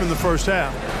the hoop in the first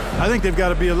half. I think they've got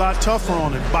to be a lot tougher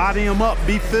on him. Body him up.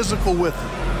 Be physical with him.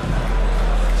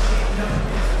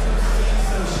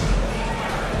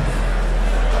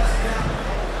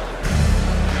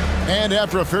 And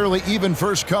after a fairly even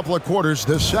first couple of quarters,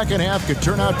 the second half could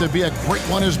turn out to be a great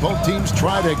one as both teams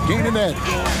try to gain an edge.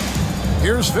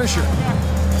 Here's Fisher.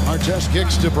 Artest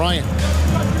kicks to Bryant.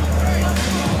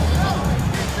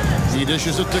 He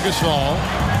dishes it to Gasol.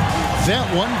 That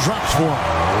one drops for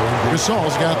him.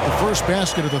 Gasol's got the first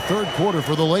basket of the third quarter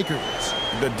for the Lakers.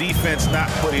 The defense not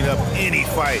putting up any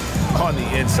fight on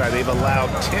the inside. They've allowed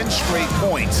 10 straight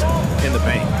points in the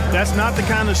paint. That's not the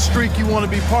kind of streak you want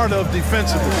to be part of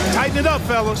defensively. Tighten it up,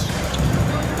 fellas.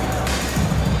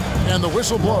 And the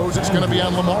whistle blows. It's going to be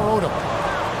on Lamar Odom.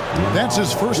 That's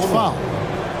his first foul.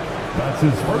 That's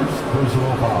his first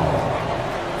personal foul.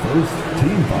 First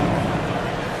team foul.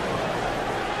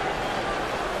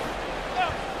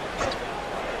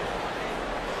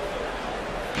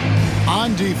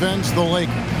 On defense, the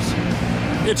Lakers.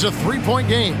 It's a 3-point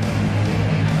game.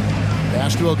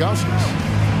 Pass to Augustus.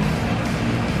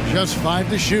 Just 5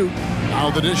 to shoot.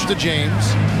 Now the dish to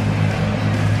James.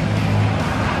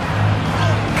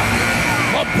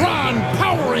 LeBron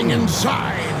powering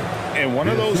inside. And one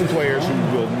of those players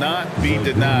who will not be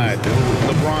denied.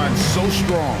 LeBron so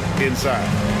strong inside.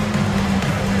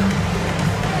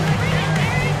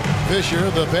 Fisher,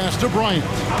 the pass to Bryant.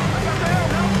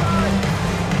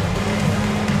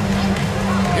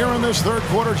 Here in this third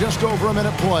quarter, just over a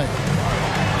minute play.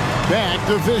 Back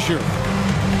to Fisher.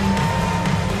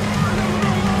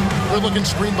 Good looking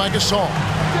screen by Gasol.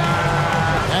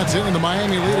 That's it, and the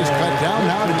Miami lead is cut down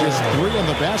now to just 3 on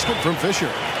the basket from Fisher.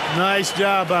 Nice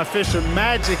job by Fisher.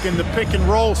 Magic in the pick and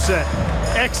roll set.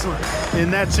 Excellent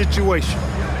in that situation.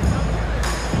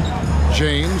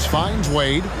 James finds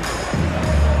Wade.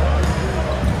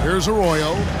 Here's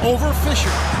Arroyo over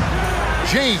Fisher.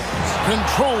 James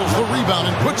controls the rebound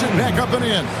and puts it back up and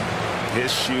in.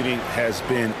 His shooting has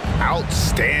been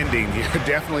outstanding.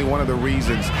 Definitely one of the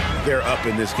reasons they're up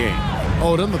in this game.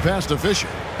 Odom, the pass to Fisher.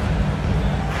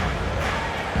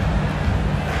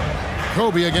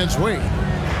 Kobe against Wade.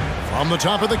 From the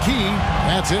top of the key,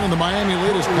 that's in, and the Miami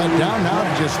lead is cut down now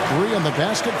to just 3 on the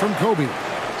basket from Kobe.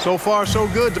 So far, so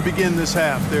good to begin this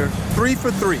half. They're 3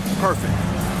 for 3. Perfect.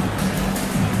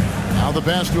 Now the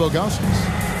pass to Augustus.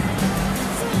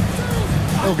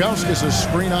 Augustus is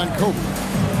screen on Kobe.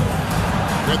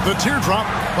 With the teardrop,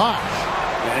 Bosh.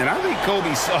 And I think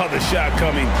Kobe saw the shot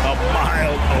coming a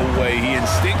mile away. He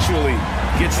instinctually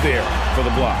gets there for the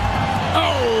block.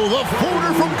 Oh, the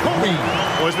floater from Kobe.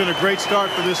 Well, it's been a great start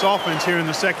for this offense here in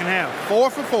the second half. 4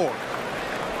 for 4.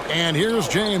 And here's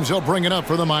James. He'll bring it up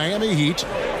for the Miami Heat.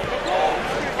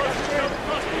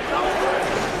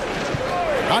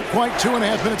 Not quite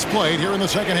 2.5 minutes played here in the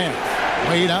second half.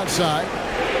 Wade outside.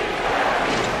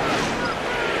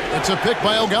 It's a pick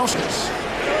by Augustus.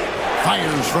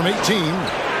 Fires from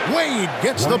 18. Wade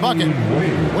gets the bucket.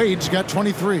 Wade's got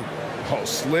 23. Oh,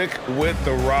 slick with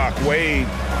the rock. Wade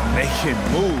making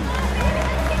move.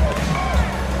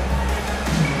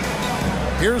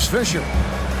 Here's Fisher.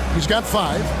 He's got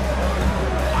 5.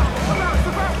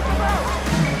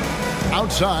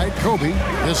 Outside, Kobe.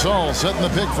 Gasol setting the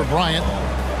pick for Bryant.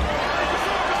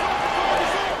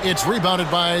 It's rebounded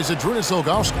by Zadrunas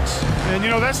Ilgauskas. And,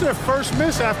 you know, that's their first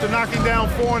miss after knocking down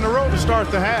 4 in a row to start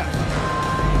the half.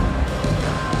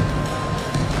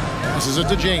 Passes it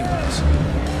to James.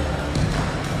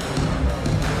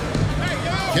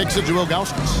 Kicks it to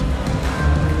Ilgauskas.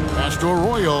 Pass to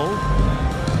Arroyo.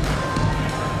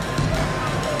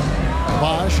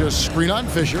 Bosh, a screen on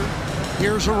Fisher.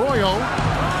 Here's Arroyo.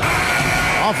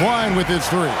 Offline with his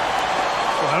three.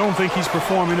 Well, I don't think he's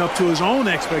performing up to his own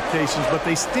expectations, but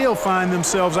they still find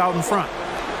themselves out in front.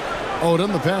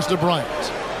 Odom, the pass to Bryant.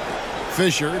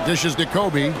 Fisher dishes to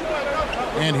Kobe.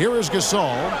 And here is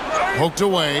Gasol. Poked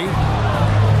away.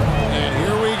 And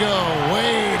here we go.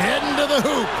 Wade heading to the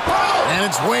hoop. And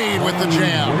it's Wade with the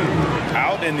jam.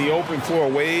 Out in the open floor,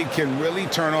 Wade can really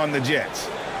turn on the Jets.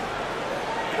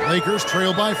 Lakers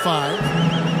trail by 5.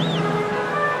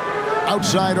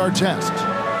 Outside Artest.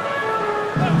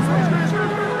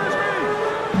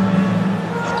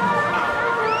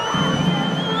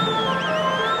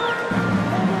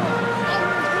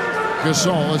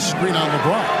 Gasol, a screen on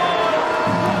LeBron.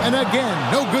 And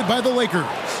again, no good by the Lakers.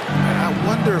 I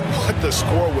wonder what the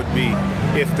score would be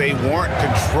if they weren't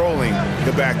controlling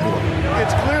the backboard.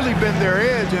 It's clearly been their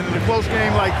edge, and in a close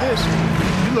game like this,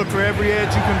 you look for every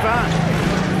edge you can find.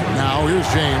 Now here's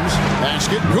James.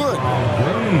 Basket good.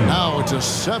 Now it's a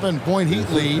 7-point Heat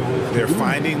lead. They're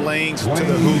finding lanes to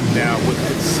the hoop now with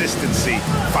consistency.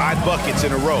 5 buckets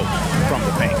in a row from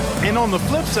the paint. And on the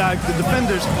flip side, the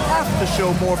defenders have to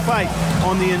show more fight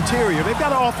on the interior. They've got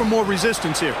to offer more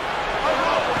resistance here.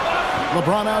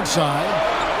 LeBron outside.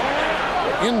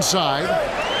 Inside.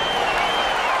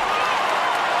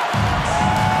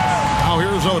 Now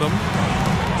here's Odom.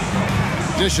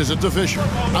 Dishes it to Fisher.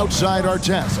 Outside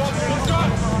Artest.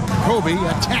 Kobe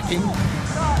attacking.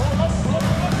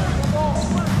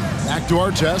 Back to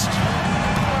Artest.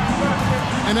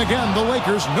 And again, the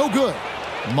Lakers no good.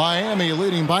 Miami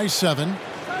leading by 7.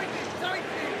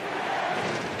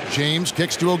 James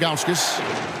kicks to Ilgauskas.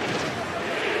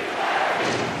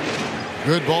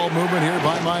 Good ball movement here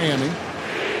by Miami.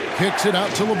 Kicks it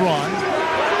out to LeBron.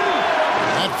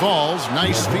 That falls.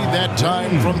 Nice feed that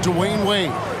time from Dwayne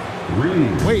Wade.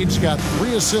 Wade's got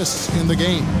 3 assists in the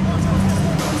game.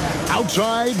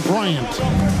 Outside Bryant.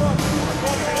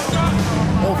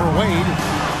 Over Wade.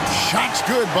 Shots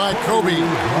good by Kobe.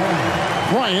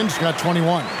 Bryant's got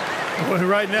 21. Well,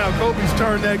 right now, Kobe's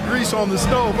turned that grease on the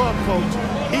stove up, folks.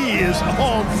 He is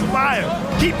on fire.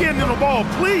 Keep getting him the ball,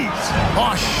 please.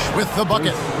 Bosh with the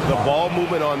bucket. The ball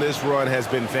movement on this run has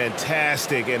been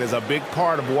fantastic and is a big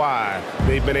part of why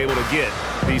they've been able to get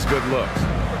these good looks.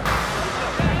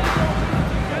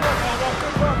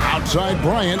 Outside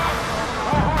Bryant.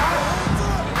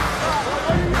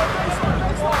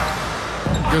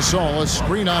 Gasol, a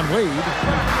screen on Wade.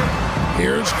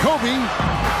 Here's Kobe.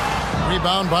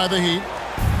 Rebound by the Heat.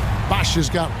 Bosh has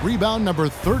got rebound number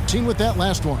 13 with that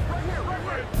last one.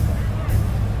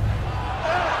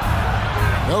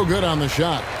 No good on the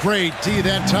shot. Great D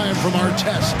that time from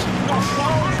Artest.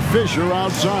 Fisher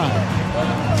outside.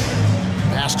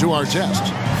 Pass to Artest.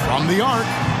 From the arc.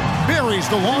 Buries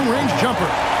the long-range jumper.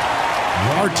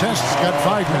 Artest's got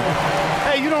 5 minutes.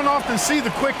 Hey, you don't often see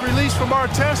the quick release from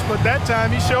Artest, but that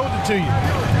time he showed it to you.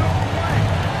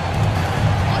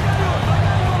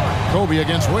 Kobe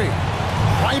against Wade.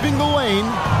 Driving the lane.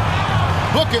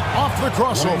 Book it off the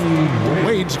crossover.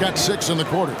 Wade's got 6 in the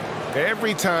quarter.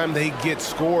 Every time they get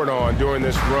scored on during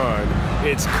this run,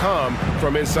 it's come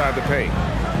from inside the paint.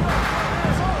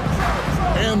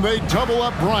 And they double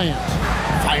up Bryant.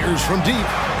 Fires from deep.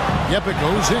 Yep, it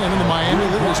goes in, and the Miami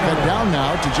lead is cut down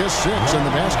now to just 6 in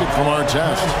the basket from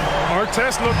Artest.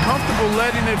 Artest looked comfortable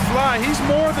letting it fly. He's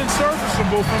more than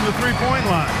serviceable from the three-point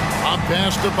line. Up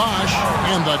pass to Bosh,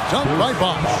 and the dunk by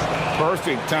Bosh.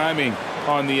 Perfect timing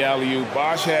on the alley-oop.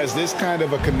 Bosh has this kind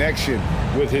of a connection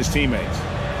with his teammates.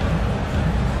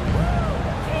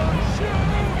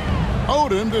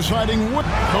 Odom deciding what.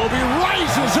 Kobe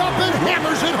rises up and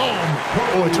hammers it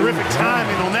home. Oh, terrific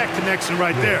timing on that connection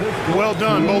right there. Well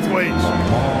done both ways.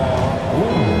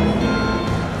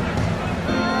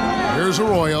 Here's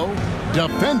Arroyo,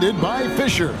 defended by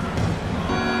Fisher.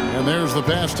 And there's the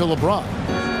pass to LeBron.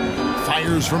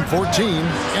 Fires from 14,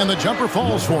 and the jumper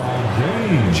falls for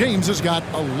him. James has got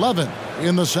 11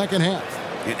 in the second half.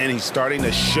 And he's starting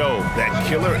to show that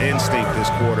killer instinct this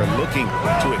quarter, looking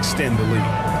to extend the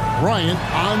lead. Bryant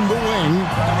on the wing,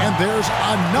 and there's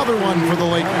another one for the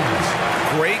Lakers.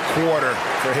 Great quarter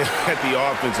for him at the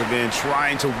offensive end,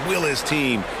 trying to will his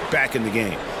team back in the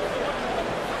game.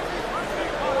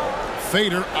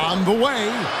 Fader on the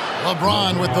way.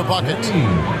 LeBron with the bucket.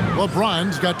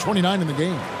 LeBron's got 29 in the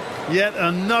game. Yet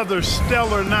another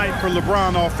stellar night for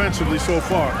LeBron offensively so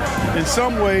far. In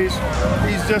some ways,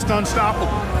 he's just unstoppable.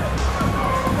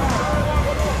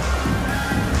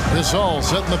 Gasol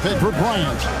setting the pick for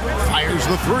Bryant. Fires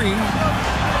the 3.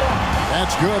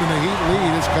 That's good, and the Heat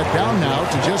lead is cut down now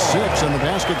to just 6 in the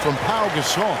basket from Pau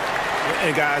Gasol.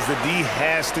 And guys, the D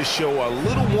has to show a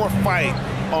little more fight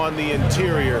on the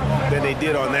interior than they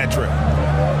did on that trip.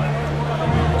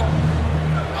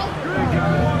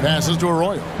 Passes to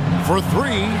Arroyo for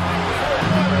three.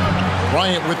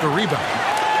 Bryant with the rebound.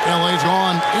 LA's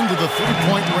gone into the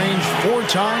three-point range 4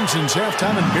 times since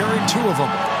halftime and buried 2 of them.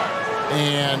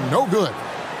 And no good.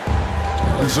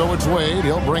 And so it's Wade.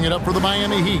 He'll bring it up for the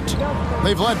Miami Heat.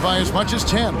 They've led by as much as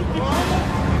 10.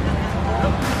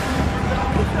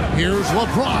 Here's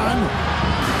LeBron.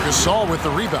 Gasol with the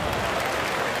rebound.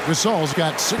 Gasol's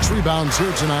got 6 rebounds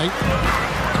here tonight.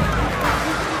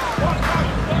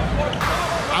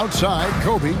 Outside,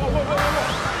 Kobe.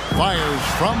 Fires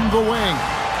from the wing.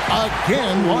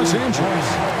 Again, Los Angeles.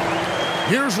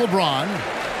 Here's LeBron.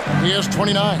 He has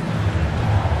 29.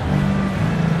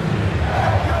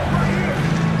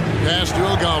 Pass to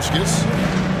Ilgauskas.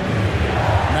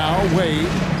 Now Wade.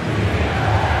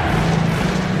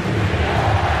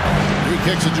 He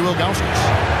kicks it to Ilgauskas.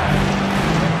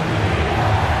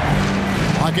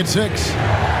 Clock at 6.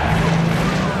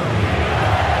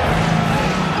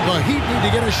 The Heat need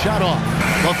to get a shot off.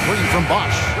 The 3 from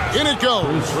Bosch. In it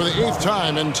goes for the 8th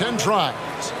time in 10 tries.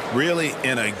 Really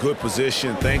in a good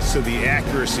position thanks to the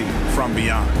accuracy from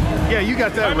beyond. Yeah, you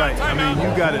got that right. I mean,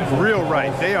 you got it real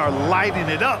right. They are lighting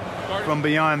it up from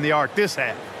beyond the arc this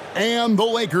half. And the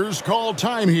Lakers call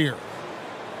time here.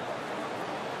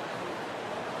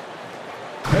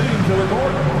 Heading to the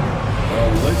court,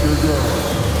 the Laker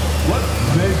girls. Let's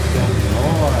make some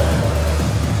noise.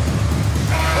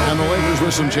 And the Lakers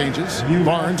with some changes.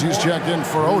 Barnes, who's checked in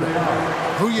for Oda.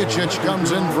 Vujacic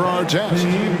comes in for Artest.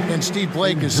 And Steve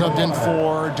Blake is subbed in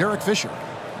for Derek Fisher.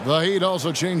 The Heat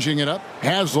also changing it up.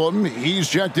 Haslam, he's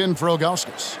checked in for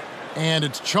Ilgauskas. And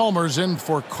it's Chalmers in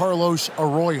for Carlos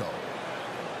Arroyo.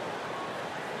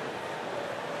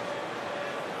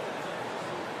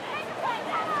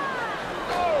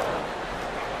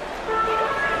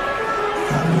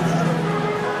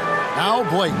 Now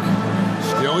Blake.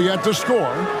 Still yet to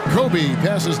score. Kobe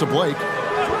passes to Blake.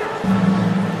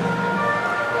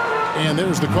 And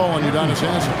there's the call on Udonis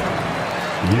Haslem.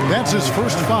 That's his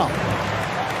first foul.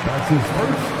 That's his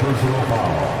first personal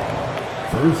foul.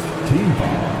 First team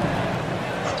foul.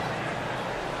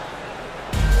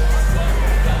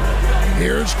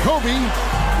 Here's Kobe.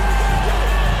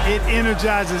 It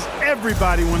energizes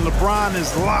everybody when LeBron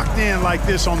is locked in like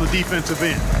this on the defensive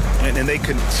end. And they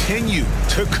continue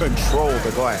to control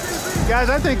the glass.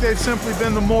 Guys, I think they've simply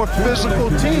been the more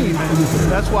physical team.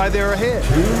 That's why they're ahead.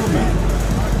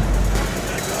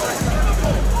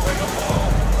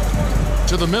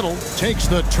 To the middle, takes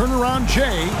the turnaround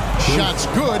J. Shots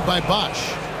good by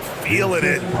Bosch. Feeling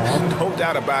it. No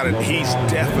doubt about it. He's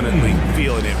definitely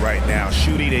feeling it right now.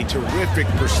 Shooting a terrific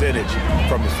percentage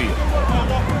from the field.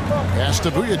 Pass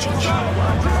to Vujacic.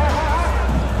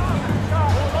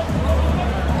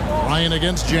 Bryant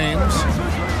against James.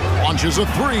 Launches a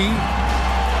 3.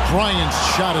 Bryant's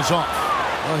shot is off.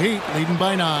 The Heat leading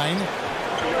by 9.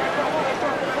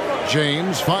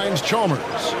 James finds Chalmers.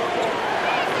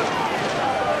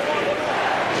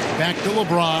 Back to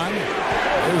LeBron.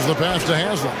 There's the pass to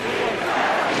Haslem.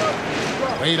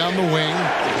 Wade on the wing.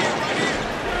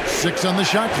 6 on the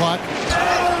shot clock.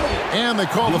 And they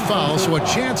call the foul, so a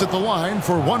chance at the line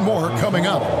for one more coming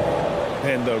up.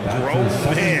 And the grown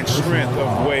man strength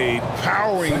of Wade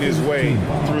powering his way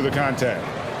through the contact.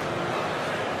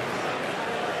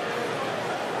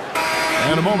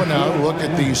 And a moment now to look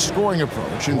at the scoring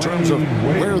approach in terms of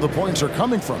where the points are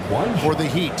coming from for the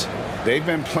Heat. They've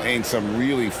been playing some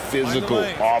really physical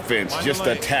offense, just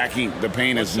attacking the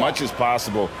paint as much as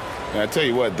possible. And I tell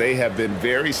you what, they have been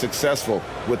very successful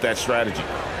with that strategy.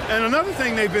 And another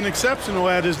thing they've been exceptional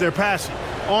at is their passing.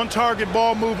 On-target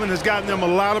ball movement has gotten them a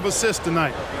lot of assists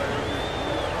tonight.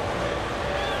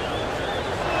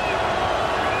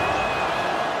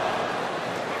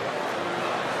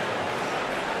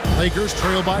 Lakers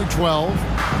trail by 12.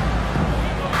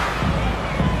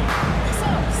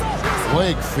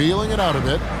 Blake feeling it out a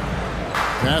bit.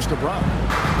 Pass to Brown.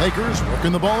 Lakers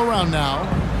working the ball around now.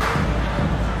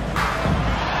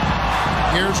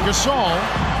 Here's Gasol.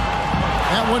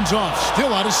 That one's off.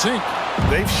 Still out of sync.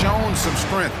 They've shown some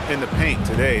strength in the paint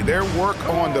today. Their work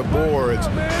on the boards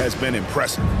has been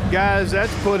impressive. Guys,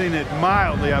 that's putting it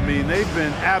mildly. I mean, they've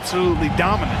been absolutely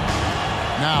dominant.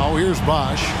 Now here's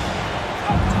Bosch.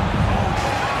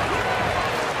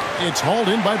 It's hauled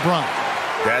in by Brown.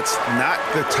 That's not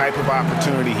the type of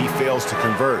opportunity he fails to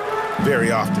convert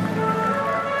very often.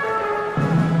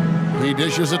 He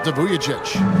dishes it to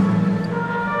Vujacic.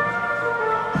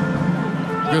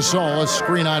 Gasol, a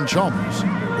screen on Chalmers.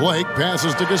 Blake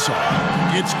passes to Gasol.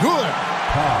 It's good.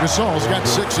 Gasol's got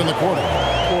 6 in the quarter.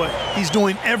 Boy, he's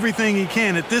doing everything he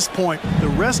can at this point. The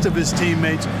rest of his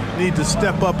teammates need to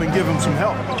step up and give him some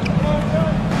help.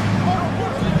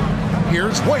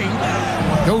 Here's Wade.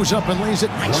 Goes up and lays it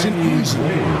nice and easy.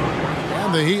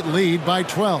 And the Heat lead by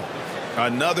 12.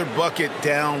 Another bucket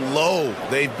down low.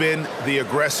 They've been the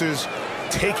aggressors,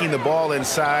 taking the ball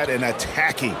inside and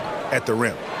attacking at the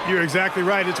rim. You're exactly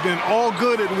right. It's been all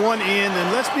good at one end,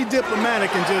 and let's be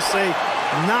diplomatic and just say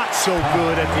not so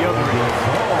good at the other end.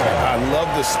 I love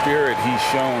the spirit he's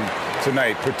shown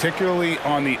tonight, particularly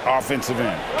on the offensive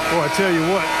end. Boy, I tell you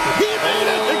what. He made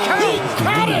it! He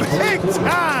got it! Big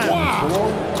time!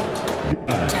 Wow!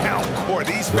 Down court,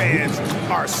 these fans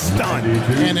are stunned.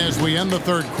 And as we end the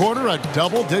third quarter, a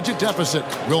double-digit deficit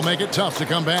will make it tough to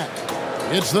come back.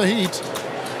 It's the Heat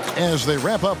as they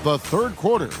wrap up the third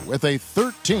quarter with a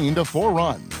 13-4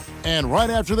 run. And right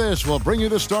after this, we'll bring you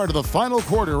the start of the final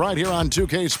quarter right here on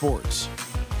 2K Sports.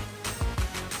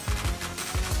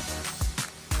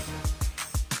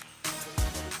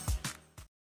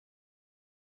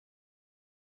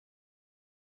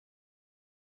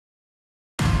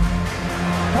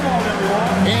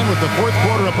 And with the fourth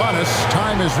quarter upon us,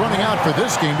 time is running out for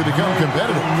this game to become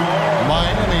competitive.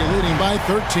 Miami leading by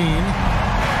 13.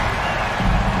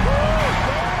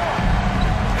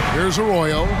 Here's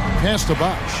Arroyo, pass to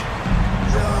Bosch.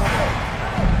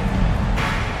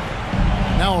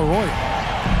 Now Arroyo.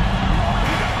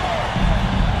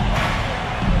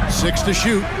 6 to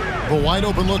shoot. A wide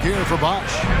open look here for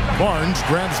Bosch. Barnes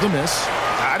grabs the miss.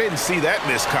 I didn't see that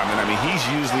miss coming. I mean, he's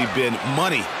usually been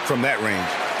money from that range.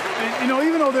 You know,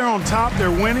 even though they're on top, they're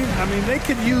winning. I mean, they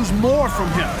could use more from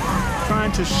him.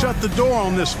 Trying to shut the door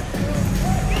on this one.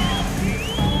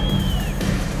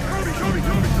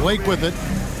 Blake with it.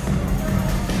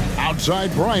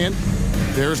 Outside Bryant.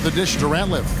 There's the dish to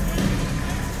Ratliff.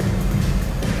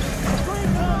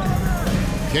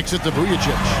 Kicks it to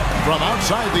Vujicic. From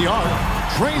outside the arc.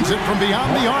 Drains it from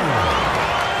beyond the arc.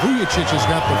 Vujicic has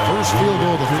got the first field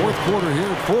goal of the fourth quarter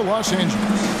here for Los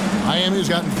Angeles. Miami's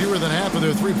gotten fewer than half of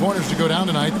their three-pointers to go down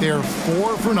tonight. They're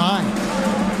 4 for 9.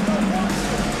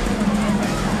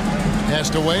 Pass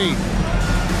to Wade.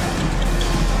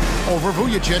 Over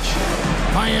Vujicic.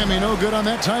 Miami no good on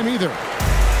that time either.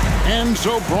 And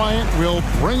so Bryant will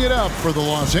bring it up for the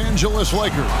Los Angeles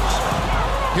Lakers.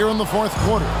 Here in the fourth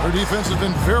quarter, their defense has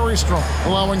been very strong,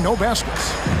 allowing no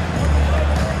baskets.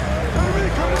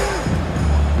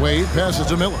 Wade passes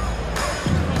to Miller.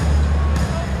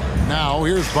 Now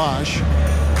here's Bosch.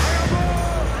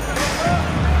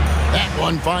 That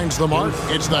one finds the mark.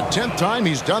 It's the 10th time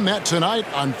he's done that tonight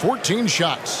on 14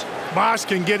 shots. Bosch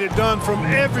can get it done from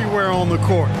everywhere on the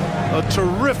court. A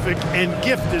terrific and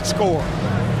gifted scorer.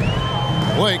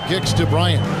 Blake kicks to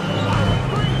Bryant.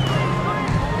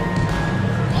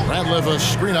 Ratliff a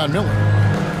screen on Miller.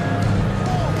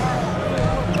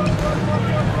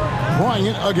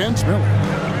 Bryant against Miller.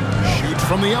 Shoots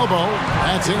from the elbow.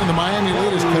 That's in, and the Miami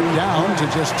lead is cut down to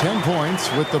just 10 points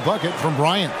with the bucket from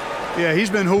Bryant. Yeah, he's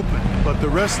been hooping, but the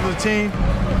rest of the team,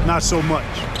 not so much.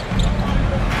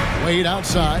 Wade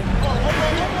outside.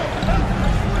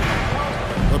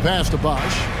 The pass to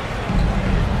Bosch.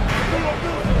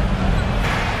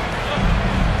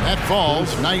 That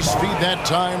falls. Nice feed that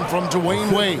time from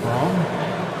Dwayne Wade.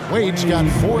 Wade's got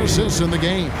 4 assists in the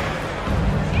game.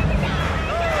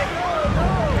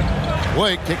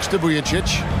 Blake kicks to Vujicic.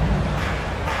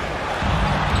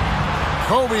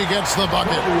 Kobe gets the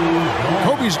bucket.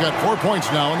 Kobe's got 4 points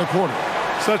now in the quarter.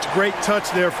 Such great touch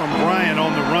there from Bryant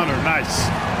on the runner. Nice.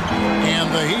 And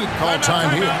the Heat call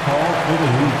time here.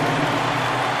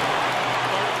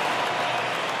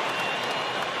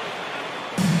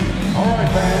 All right,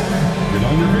 fans, get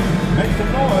on your feet, make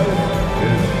some noise.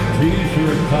 It's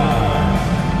T-shirt time.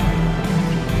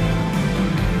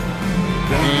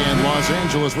 And Los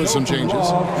Angeles with some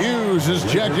changes. Hughes is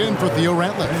checked in for Theo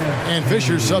Ratliff. And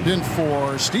Fisher subbed in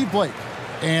for Steve Blake.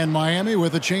 And Miami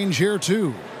with a change here,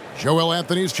 too. Joel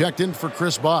Anthony's checked in for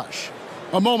Chris Bosch.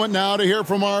 A moment now to hear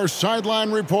from our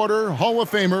sideline reporter, Hall of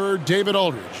Famer David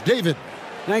Aldridge. David.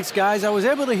 Thanks, guys. I was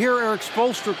able to hear Eric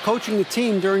Spoelstra coaching the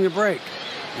team during the break.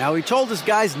 Now, he told his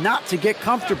guys not to get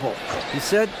comfortable. He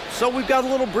said, so we've got a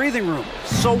little breathing room.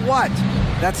 So what?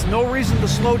 That's no reason to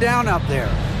slow down out there.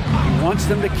 He wants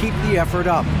them to keep the effort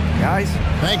up. Guys?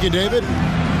 Thank you, David.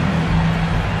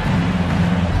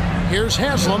 Here's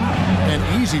Haslam.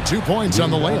 An easy 2 points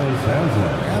on the layup.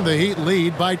 And the Heat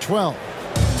lead by 12.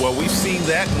 Well, we've seen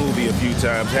that movie a few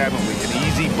times, haven't we? An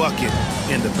easy bucket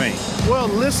in the paint. Well,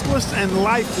 listless and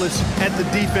lifeless at the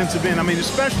defensive end. I mean,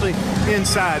 especially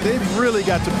inside. They've really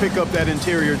got to pick up that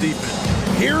interior defense.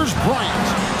 Here's Bryant.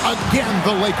 Again,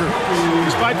 the Lakers.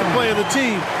 Despite the play of the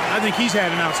team, I think he's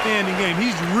had an outstanding game.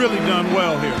 He's really done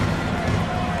well here.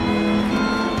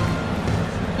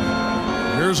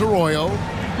 Here's Arroyo.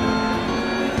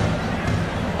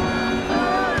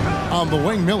 On the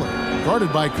wing, Miller,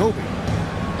 guarded by Kobe.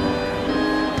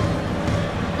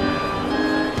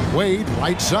 Wade,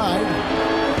 right side.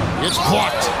 It's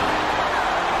blocked.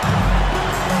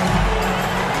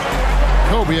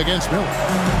 Kobe against Miller.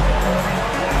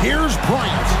 Here's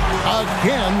Bryant.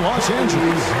 Again, Los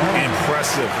Angeles.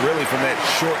 Impressive, really, from that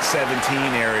short 17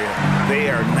 area. They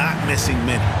are not missing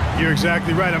many. You're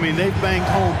exactly right. I mean, they've banged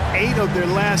home 8 of their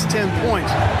last 10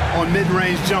 points on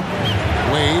mid-range jumpers.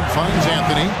 Wade finds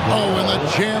Anthony. Oh, and the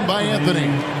jam by Anthony.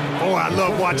 Oh, I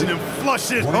love watching him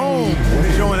flush it home,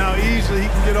 showing how easily he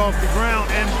can get off the ground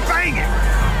and bang it.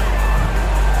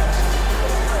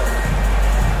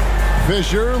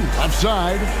 Fisher, left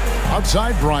side.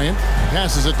 Outside Bryant.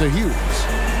 Passes it to Hughes.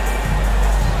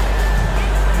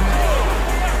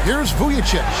 Here's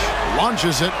Vujacic.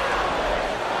 Launches it.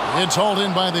 It's hauled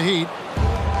in by the Heat.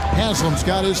 Haslam's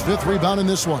got his 5th rebound in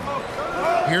this one.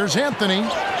 Here's Anthony.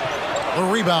 The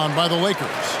rebound by the Lakers.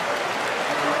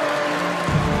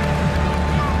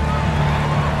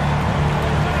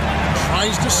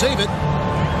 Tries to save it.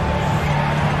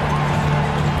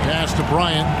 Pass to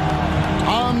Bryant.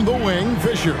 On the wing,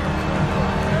 Fisher.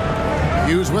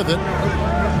 Hughes with it.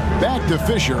 Back to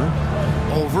Fisher.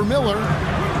 Over Miller.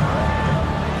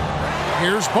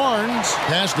 Here's Barnes.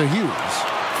 Pass to Hughes.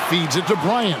 Feeds it to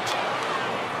Bryant.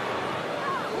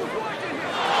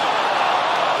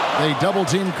 They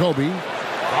double-team Kobe.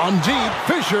 On deep,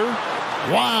 Fisher.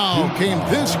 Wow, came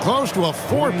this close to a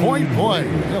 4-point play.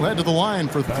 He'll head to the line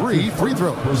for 3 free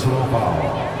throws.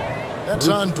 That's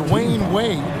on Dwayne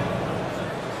Wade.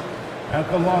 At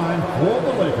the line for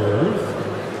the Lakers,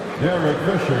 Derek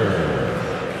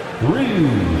Fisher.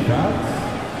 3 shots.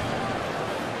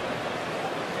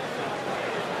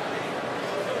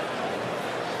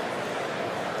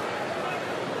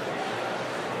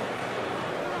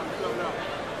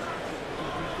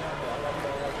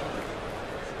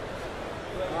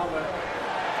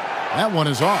 That one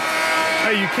is off.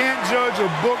 Hey, you can't judge a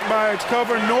book by its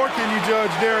cover, nor can you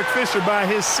judge Derek Fisher by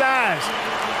his size.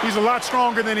 He's a lot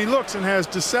stronger than he looks and has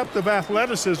deceptive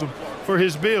athleticism for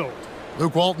his build.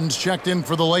 Luke Walton's checked in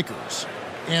for the Lakers.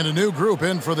 And a new group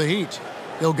in for the Heat.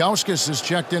 Ilgauskas is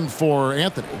checked in for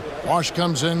Anthony. Wash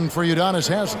comes in for Udonis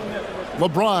Haslem.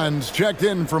 LeBron's checked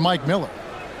in for Mike Miller.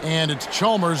 And it's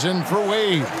Chalmers in for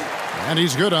Wade. And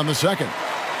he's good on the second.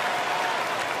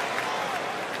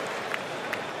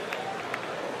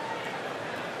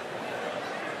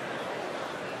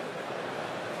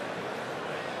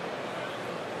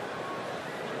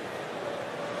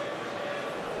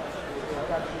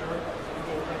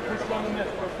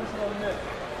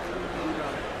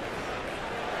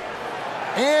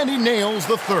 And he nails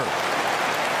the 3rd.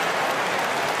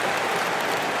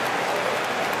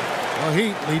 The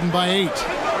Heat leading by 8.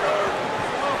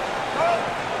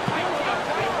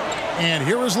 And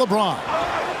here is LeBron.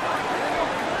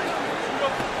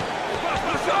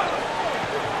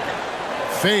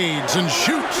 Fades and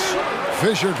shoots.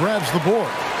 Fisher grabs the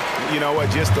board. You know what?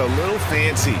 Just a little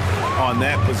fancy on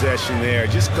that possession there.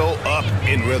 Just go up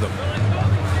in rhythm.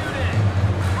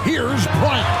 Here's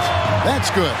Bryant.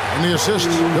 That's good. And the assist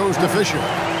goes to Fisher.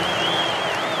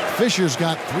 Fisher's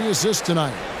got 3 assists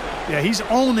tonight. Yeah, he's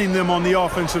owning them on the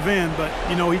offensive end, but,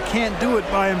 you know, he can't do it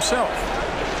by himself.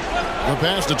 The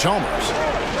pass to Chalmers.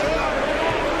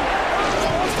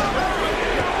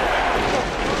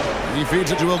 He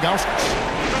feeds it to Ilgauskas.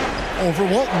 Over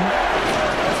Walton.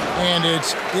 And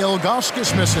it's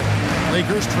Ilgauskas missing.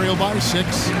 Lakers trail by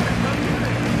 6.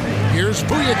 Here's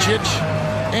Vujacic.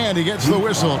 And he gets the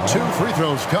whistle. 2 free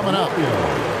throws coming up.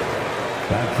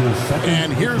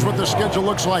 And here's what the schedule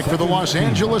looks like for the Los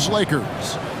Angeles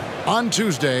Lakers. On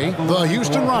Tuesday, the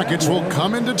Houston Rockets will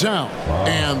come into town.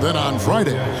 And then on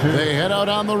Friday, they head out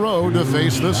on the road to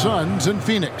face the Suns in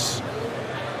Phoenix.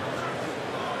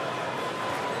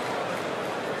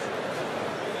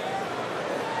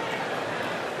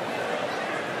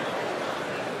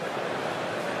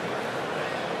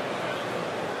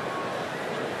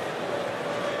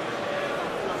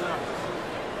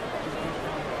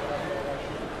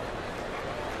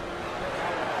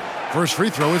 First free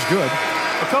throw is good.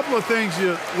 A couple of things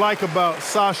you like about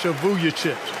Sasha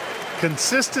Vujacic.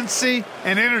 Consistency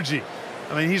and energy.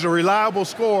 I mean, he's a reliable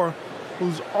scorer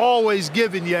who's always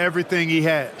giving you everything he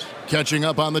has. Catching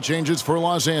up on the changes for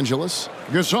Los Angeles.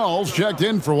 Gasol's checked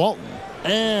in for Walton.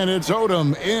 And it's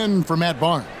Odom in for Matt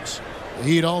Barnes.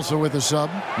 Heat also with a sub.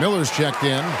 Miller's checked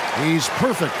in. He's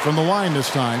perfect from the line this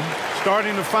time.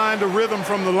 Starting to find a rhythm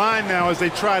from the line now as they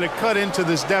try to cut into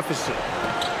this deficit.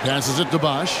 Passes it to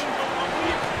Bosch.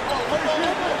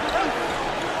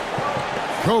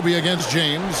 Kobe against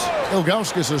James.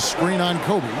 Ilgauskas a screen on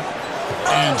Kobe.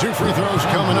 And 2 free throws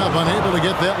coming up. Unable to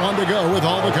get that one to go with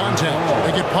all the contact.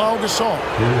 They get Paul Gasol.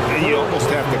 And you almost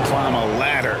have to climb a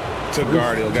ladder to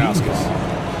guard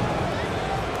Ilgauskas.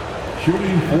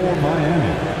 Shooting for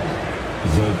Miami,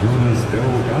 Zydrunas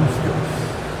Ilgauskas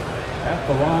at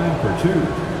the line for 2.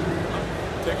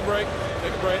 Take a break.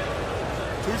 Take a break.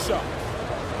 2 shots.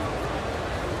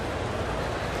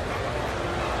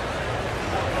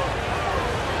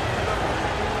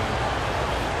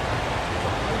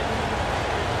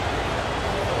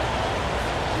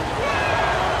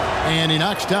 And he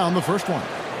knocks down the first one.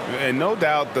 And no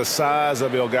doubt the size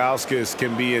of Ilgauskas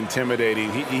can be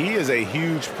intimidating. He is a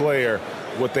huge player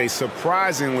with a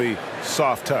surprisingly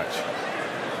soft touch.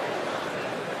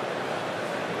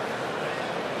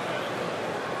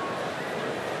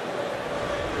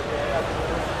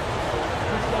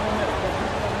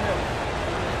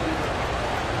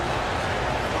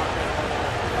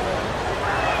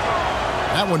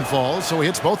 That one falls, so he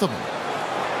hits both of them.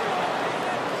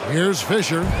 Here's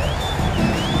Fisher.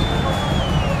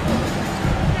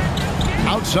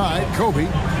 Outside, Kobe.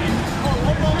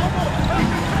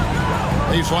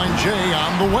 Baseline J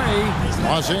on the way.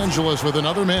 Los Angeles with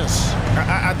another miss.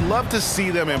 I'd love to see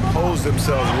them impose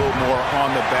themselves a little more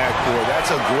on the backboard.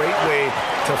 That's a great way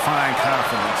to find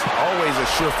confidence. Always a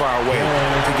surefire way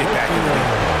to get back in the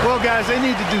game. Well, guys, they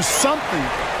need to do something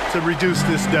to reduce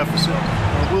this deficit.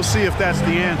 We'll see if that's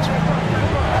the answer.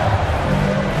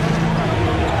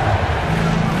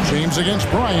 James against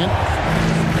Bryant.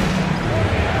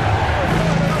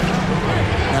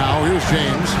 Now here's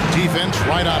James. Defense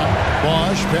right on him.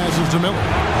 Bosch passes to Miller.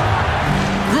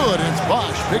 Good, and it's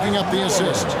Bosch picking up the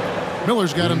assist.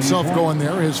 Miller's got himself going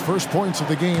there. His first points of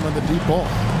the game on the deep ball.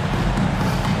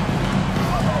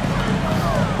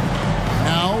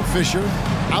 Now Fisher.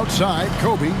 Outside,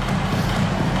 Kobe.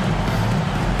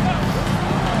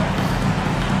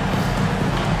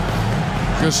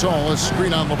 Gasol is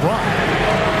screen on LeBron.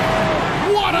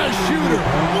 What a shooter!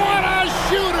 What a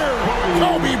shooter!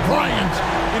 Kobe Bryant.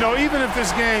 You know, even if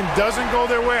this game doesn't go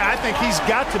their way, I think he's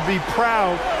got to be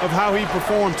proud of how he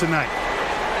performed tonight.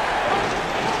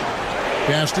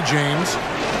 Pass to James.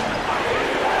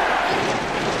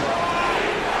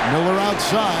 Miller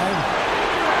outside.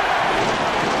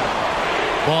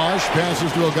 Bosch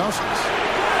passes to Ilgauskas.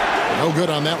 No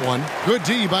good on that one. Good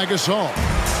D by Gasol.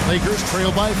 Lakers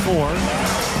trail by 4.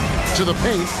 To the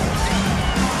paint.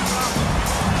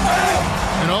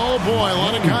 And oh boy, a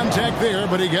lot of contact there,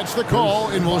 but he gets the call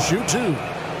and will shoot 2.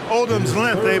 Odom's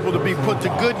length able to be put to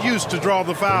good use to draw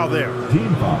the foul there.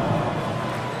 Team foul.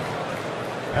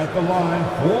 At the line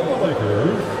for the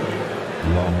Lakers,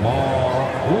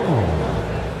 Lamar Odom.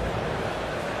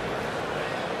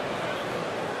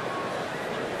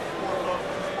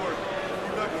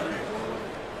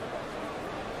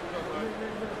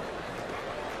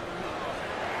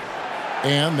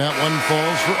 And that one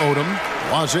falls for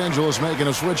Odom. Los Angeles making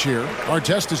a switch here.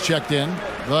 Artest is checked in.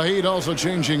 The Heat also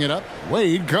changing it up.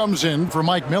 Wade comes in for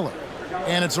Mike Miller.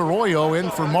 And it's Arroyo in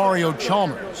for Mario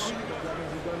Chalmers.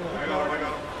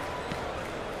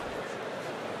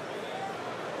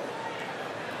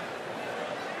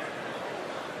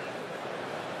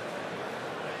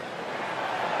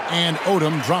 And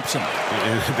Odom drops him.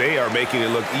 And they are making it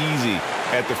look easy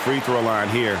at the free throw line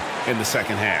here in the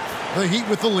second half. The Heat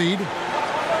with the lead.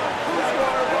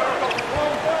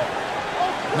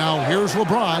 Now here's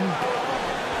LeBron.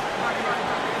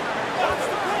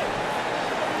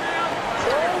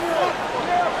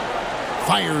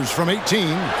 Fires from 18.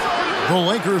 The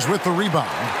Lakers with the rebound.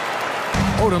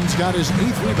 Odom's got his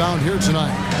 8th rebound here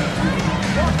tonight.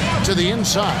 To the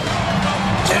inside.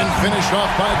 And finished off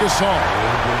by Gasol.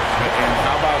 And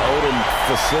how about Odom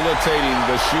facilitating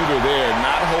the shooter there,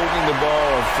 not holding the ball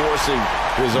or forcing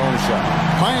his own shot.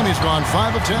 Miami's gone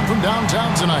 5 of 10 from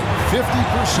downtown tonight.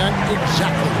 50%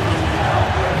 exactly.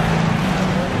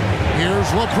 Here's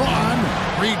LeBron.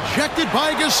 Rejected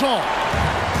by Gasol.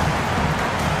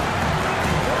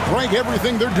 Greg,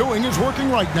 everything they're doing is working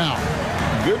right now.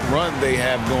 Good run they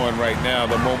have going right now.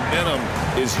 The momentum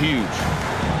is huge.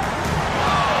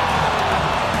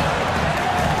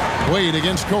 Wade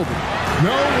against Kobe.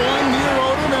 No one near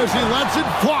Odom as he lets it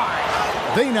fly.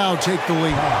 They now take the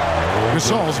lead.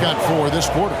 Gasol's got 4 this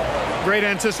quarter. Great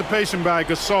anticipation by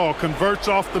Gasol. Converts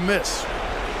off the miss.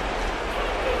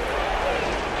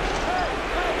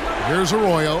 Here's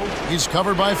Arroyo. He's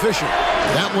covered by Fisher.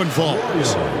 That one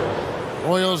falls.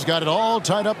 Arroyo's got it all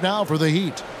tied up now for the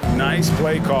Heat. Nice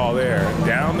play call there.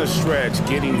 Down the stretch,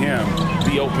 getting him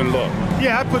the open look.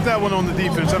 Yeah, I put that one on the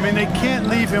defense. I mean, they can't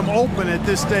leave him open at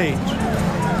this stage.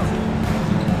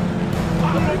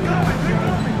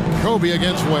 Kobe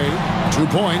against Wade. 2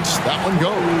 points. That one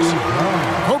goes.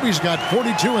 Kobe's got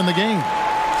 42 in the game.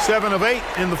 7 of 8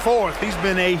 in the fourth. He's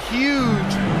been a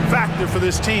huge factor for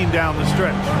this team down the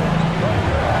stretch.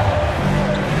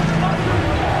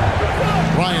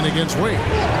 Bryant against Wade.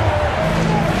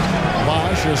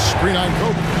 Bosh is screen on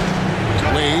Kobe.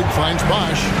 Wade finds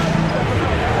Bosh.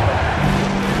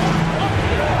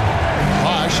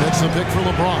 Bosh hits the pick for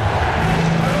LeBron.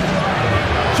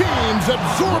 James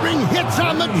absorbing hits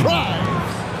on the drive.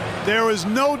 There was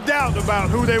no doubt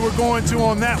about who they were going to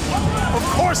on that one. Of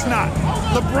course not.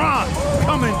 LeBron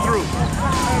coming through.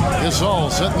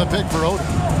 Gasol setting the pick for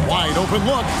Odom. Wide open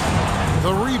look.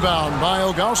 The rebound by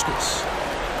Ilgauskas.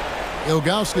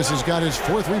 Ilgauskas has got his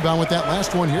 4th rebound with that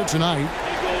last one here tonight.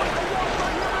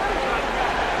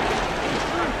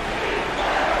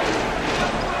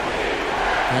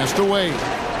 Passed away.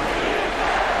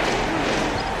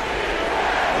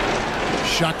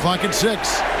 Shot clock at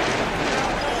 6.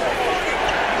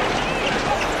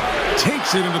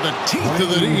 Takes it into the teeth of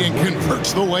the D and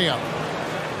converts the layup.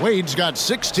 Wade's got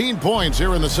 16 points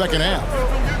here in the second half.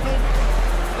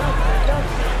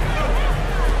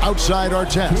 Outside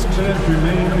Artest. 2 minutes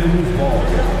remain in his ball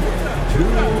game. 2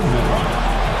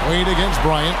 minutes. Wade against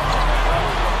Bryant.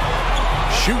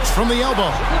 Shoots from the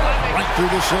elbow. Right through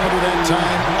the shoulder that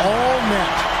time. All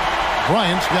net.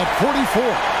 Bryant's got 44.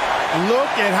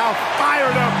 Look at how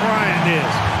fired up Bryant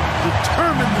is.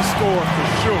 Determined to score for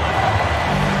sure.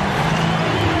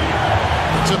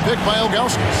 It's a pick by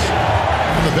Ilgauskas.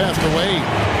 And the pass to Wade.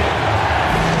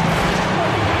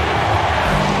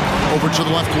 Over to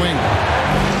the left wing.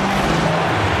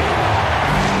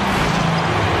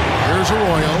 Here's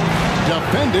Arroyo.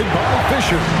 Defended by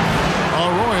Fisher.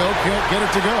 Arroyo can't get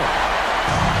it to go.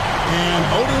 And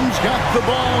Odom's got the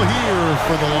ball here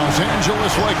for the Los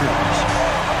Angeles Lakers.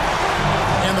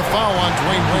 And the foul on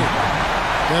Dwayne Wade.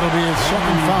 That'll be his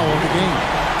 2nd foul of the game.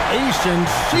 A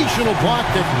sensational block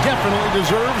that definitely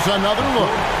deserves another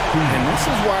look. And this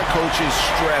is why coaches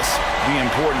stress the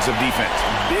importance of defense.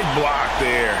 Big block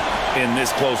there in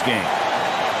this close game.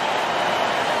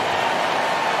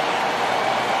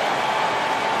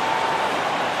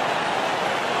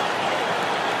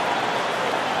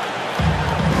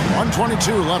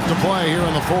 .122 left to play here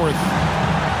in the 4th.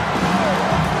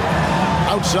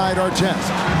 Outside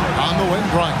Artest. On the wing,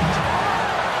 Bryant.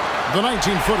 The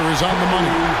 19-footer is on the money.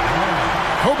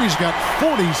 Kobe's got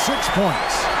 46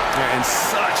 points. Yeah, and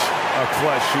such a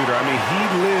clutch shooter. I mean, he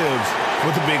lives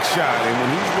with a big shot. And when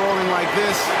he's rolling like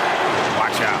this,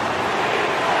 watch out.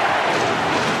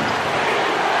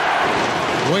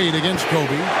 Wade against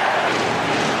Kobe.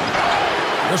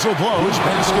 Whistle blows.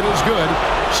 Basket is good.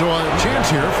 So a chance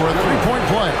here for a 3-point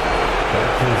play.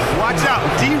 Watch out.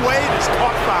 D-Wade is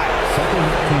caught fire.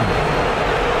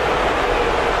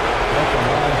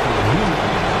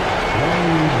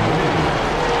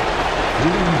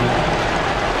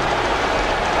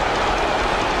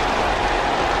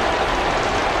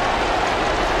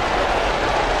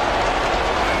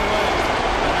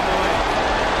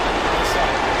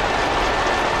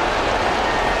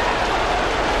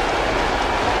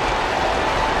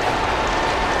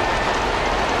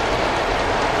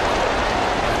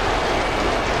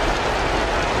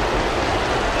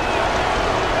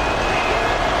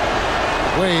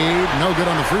 Wade, no good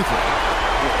on the free throw.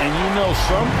 And you know,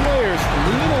 some players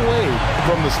lean away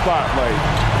from the spotlight.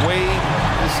 Wade,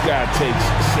 this guy takes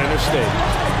center stage.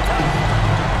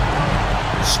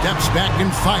 Steps back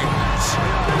and fires.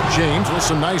 James with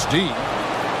some nice D.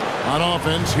 On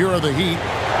offense, here are the Heat.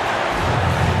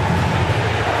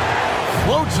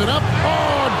 Floats it up.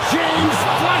 Oh, James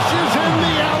flushes in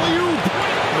the alley-oop.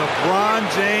 LeBron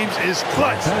James is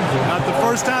clutch. Not the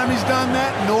first time he's done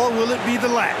that, nor will it be the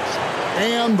last.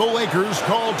 And the Lakers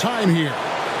call time here.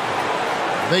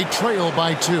 They trail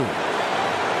by 2.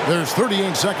 There's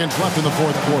 38 seconds left in the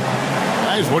 4th quarter.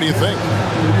 Guys, what do you think?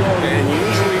 And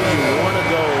usually you want to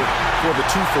go for the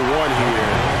 2-for-1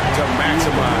 here to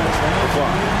maximize the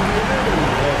clock.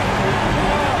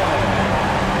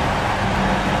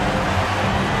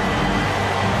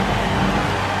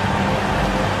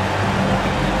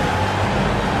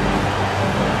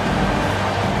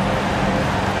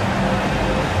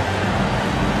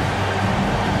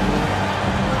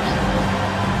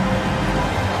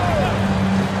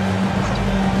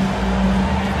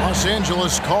 Los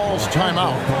Angeles calls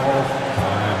timeout.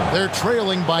 They're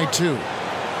trailing by 2.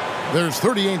 There's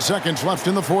 38 seconds left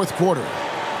in the fourth quarter.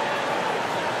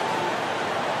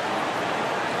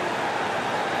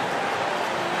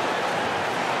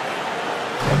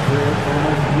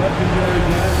 Legendary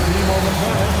gas team on the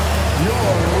planet,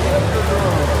 your LAKERS.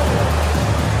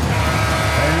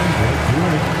 And they're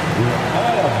doing it. We're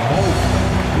almost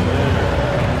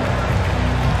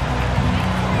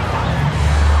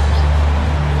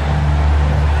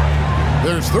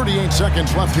there. There's 38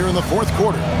 seconds left here in the fourth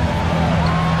quarter.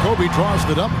 Kobe draws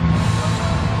it up.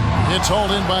 It's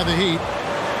hauled in by the Heat.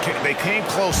 They came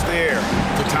close there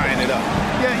to tying it up.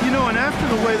 Yeah, you know, and after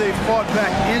the way they fought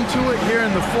back into it here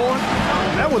in the fourth,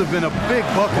 that would have been a big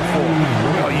bucket for them.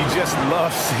 You know, you just love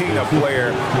seeing a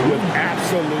player with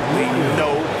absolutely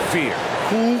no fear.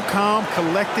 Cool, calm,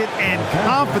 collected, and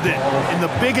confident in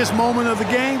the biggest moment of the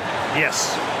game.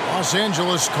 Yes. Los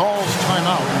Angeles calls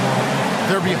timeout.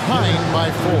 They're behind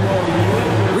by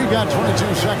 4. We've got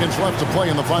 22 seconds left to play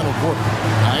in the final quarter.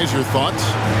 Guys, your thoughts?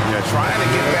 Yeah, trying to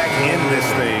get back in this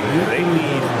thing, they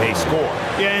need a score.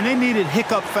 Yeah, and they need it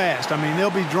hiccup fast. I mean,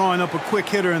 they'll be drawing up a quick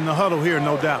hitter in the huddle here,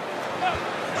 no doubt.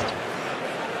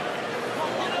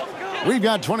 We've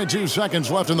got 22 seconds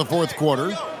left in the fourth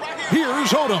quarter.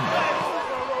 Here's Odom.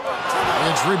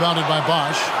 It's rebounded by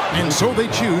Bosch, and so they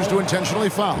choose to intentionally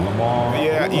foul.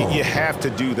 Yeah, you have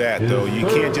to do that, though. You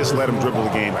can't just let them dribble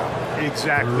the game out.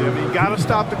 Exactly. I mean, you got to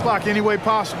stop the clock any way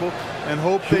possible and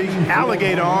hope they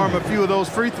alligator arm a few of those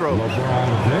free throws.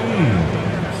 LeBron James.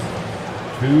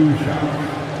 2 shots.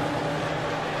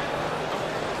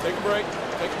 Take a break.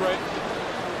 Take a break.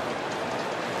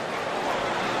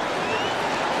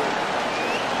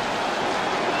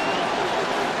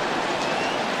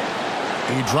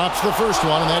 He drops the first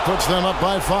one, and that puts them up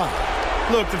by 5.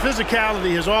 Look, the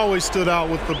physicality has always stood out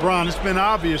with LeBron. It's been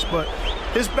obvious, but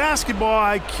his basketball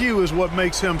IQ is what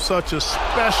makes him such a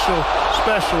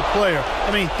special player.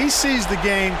 I mean, he sees the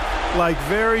game like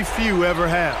very few ever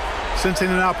have, sensing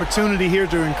an opportunity here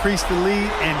to increase the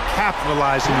lead and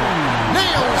capitalizing on it.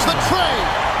 Nails the tray!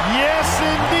 Yes,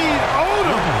 indeed.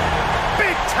 Odom,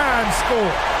 big-time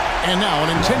score. And now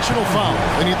an intentional foul.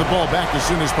 They need the ball back as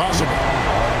soon as possible.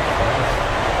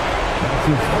 That's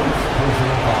his first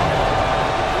personal foul.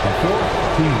 The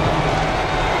 4th team.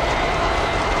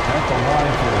 At the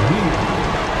line for the Heat,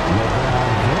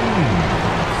 LeBron James.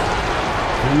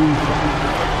 2 shots.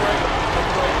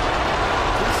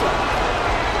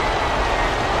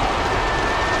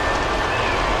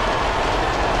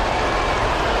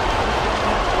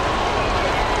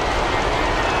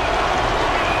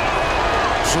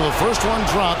 So the first one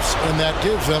drops, and that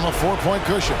gives them a 4-point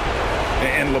cushion.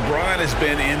 And LeBron has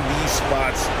been in these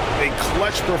spots a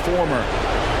clutch performer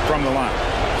from the line.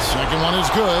 Second one is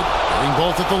good, hitting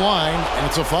both at the line, and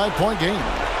it's a 5-point game.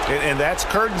 And that's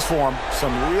curtains for him.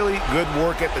 Some really good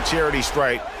work at the charity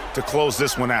stripe to close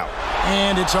this one out.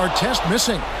 And it's Artest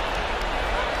missing.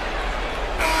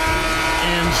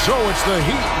 And so it's the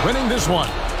Heat winning this one.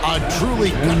 A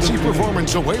truly gutsy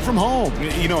performance away from home.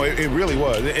 You know, it really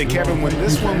was. And Kevin, when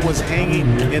this one was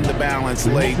hanging in the balance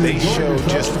late, they showed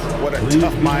just what a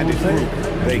tough-minded group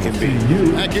they can be.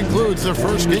 That concludes the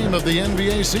first game of the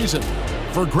NBA season.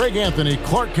 For Greg Anthony,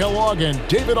 Clark Kellogg, and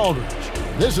David Aldridge,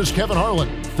 this is Kevin Harlan.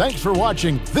 Thanks for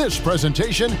watching this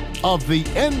presentation of the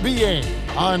NBA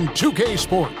on 2K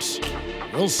Sports.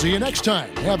 We'll see you next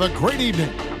time. Have a great evening.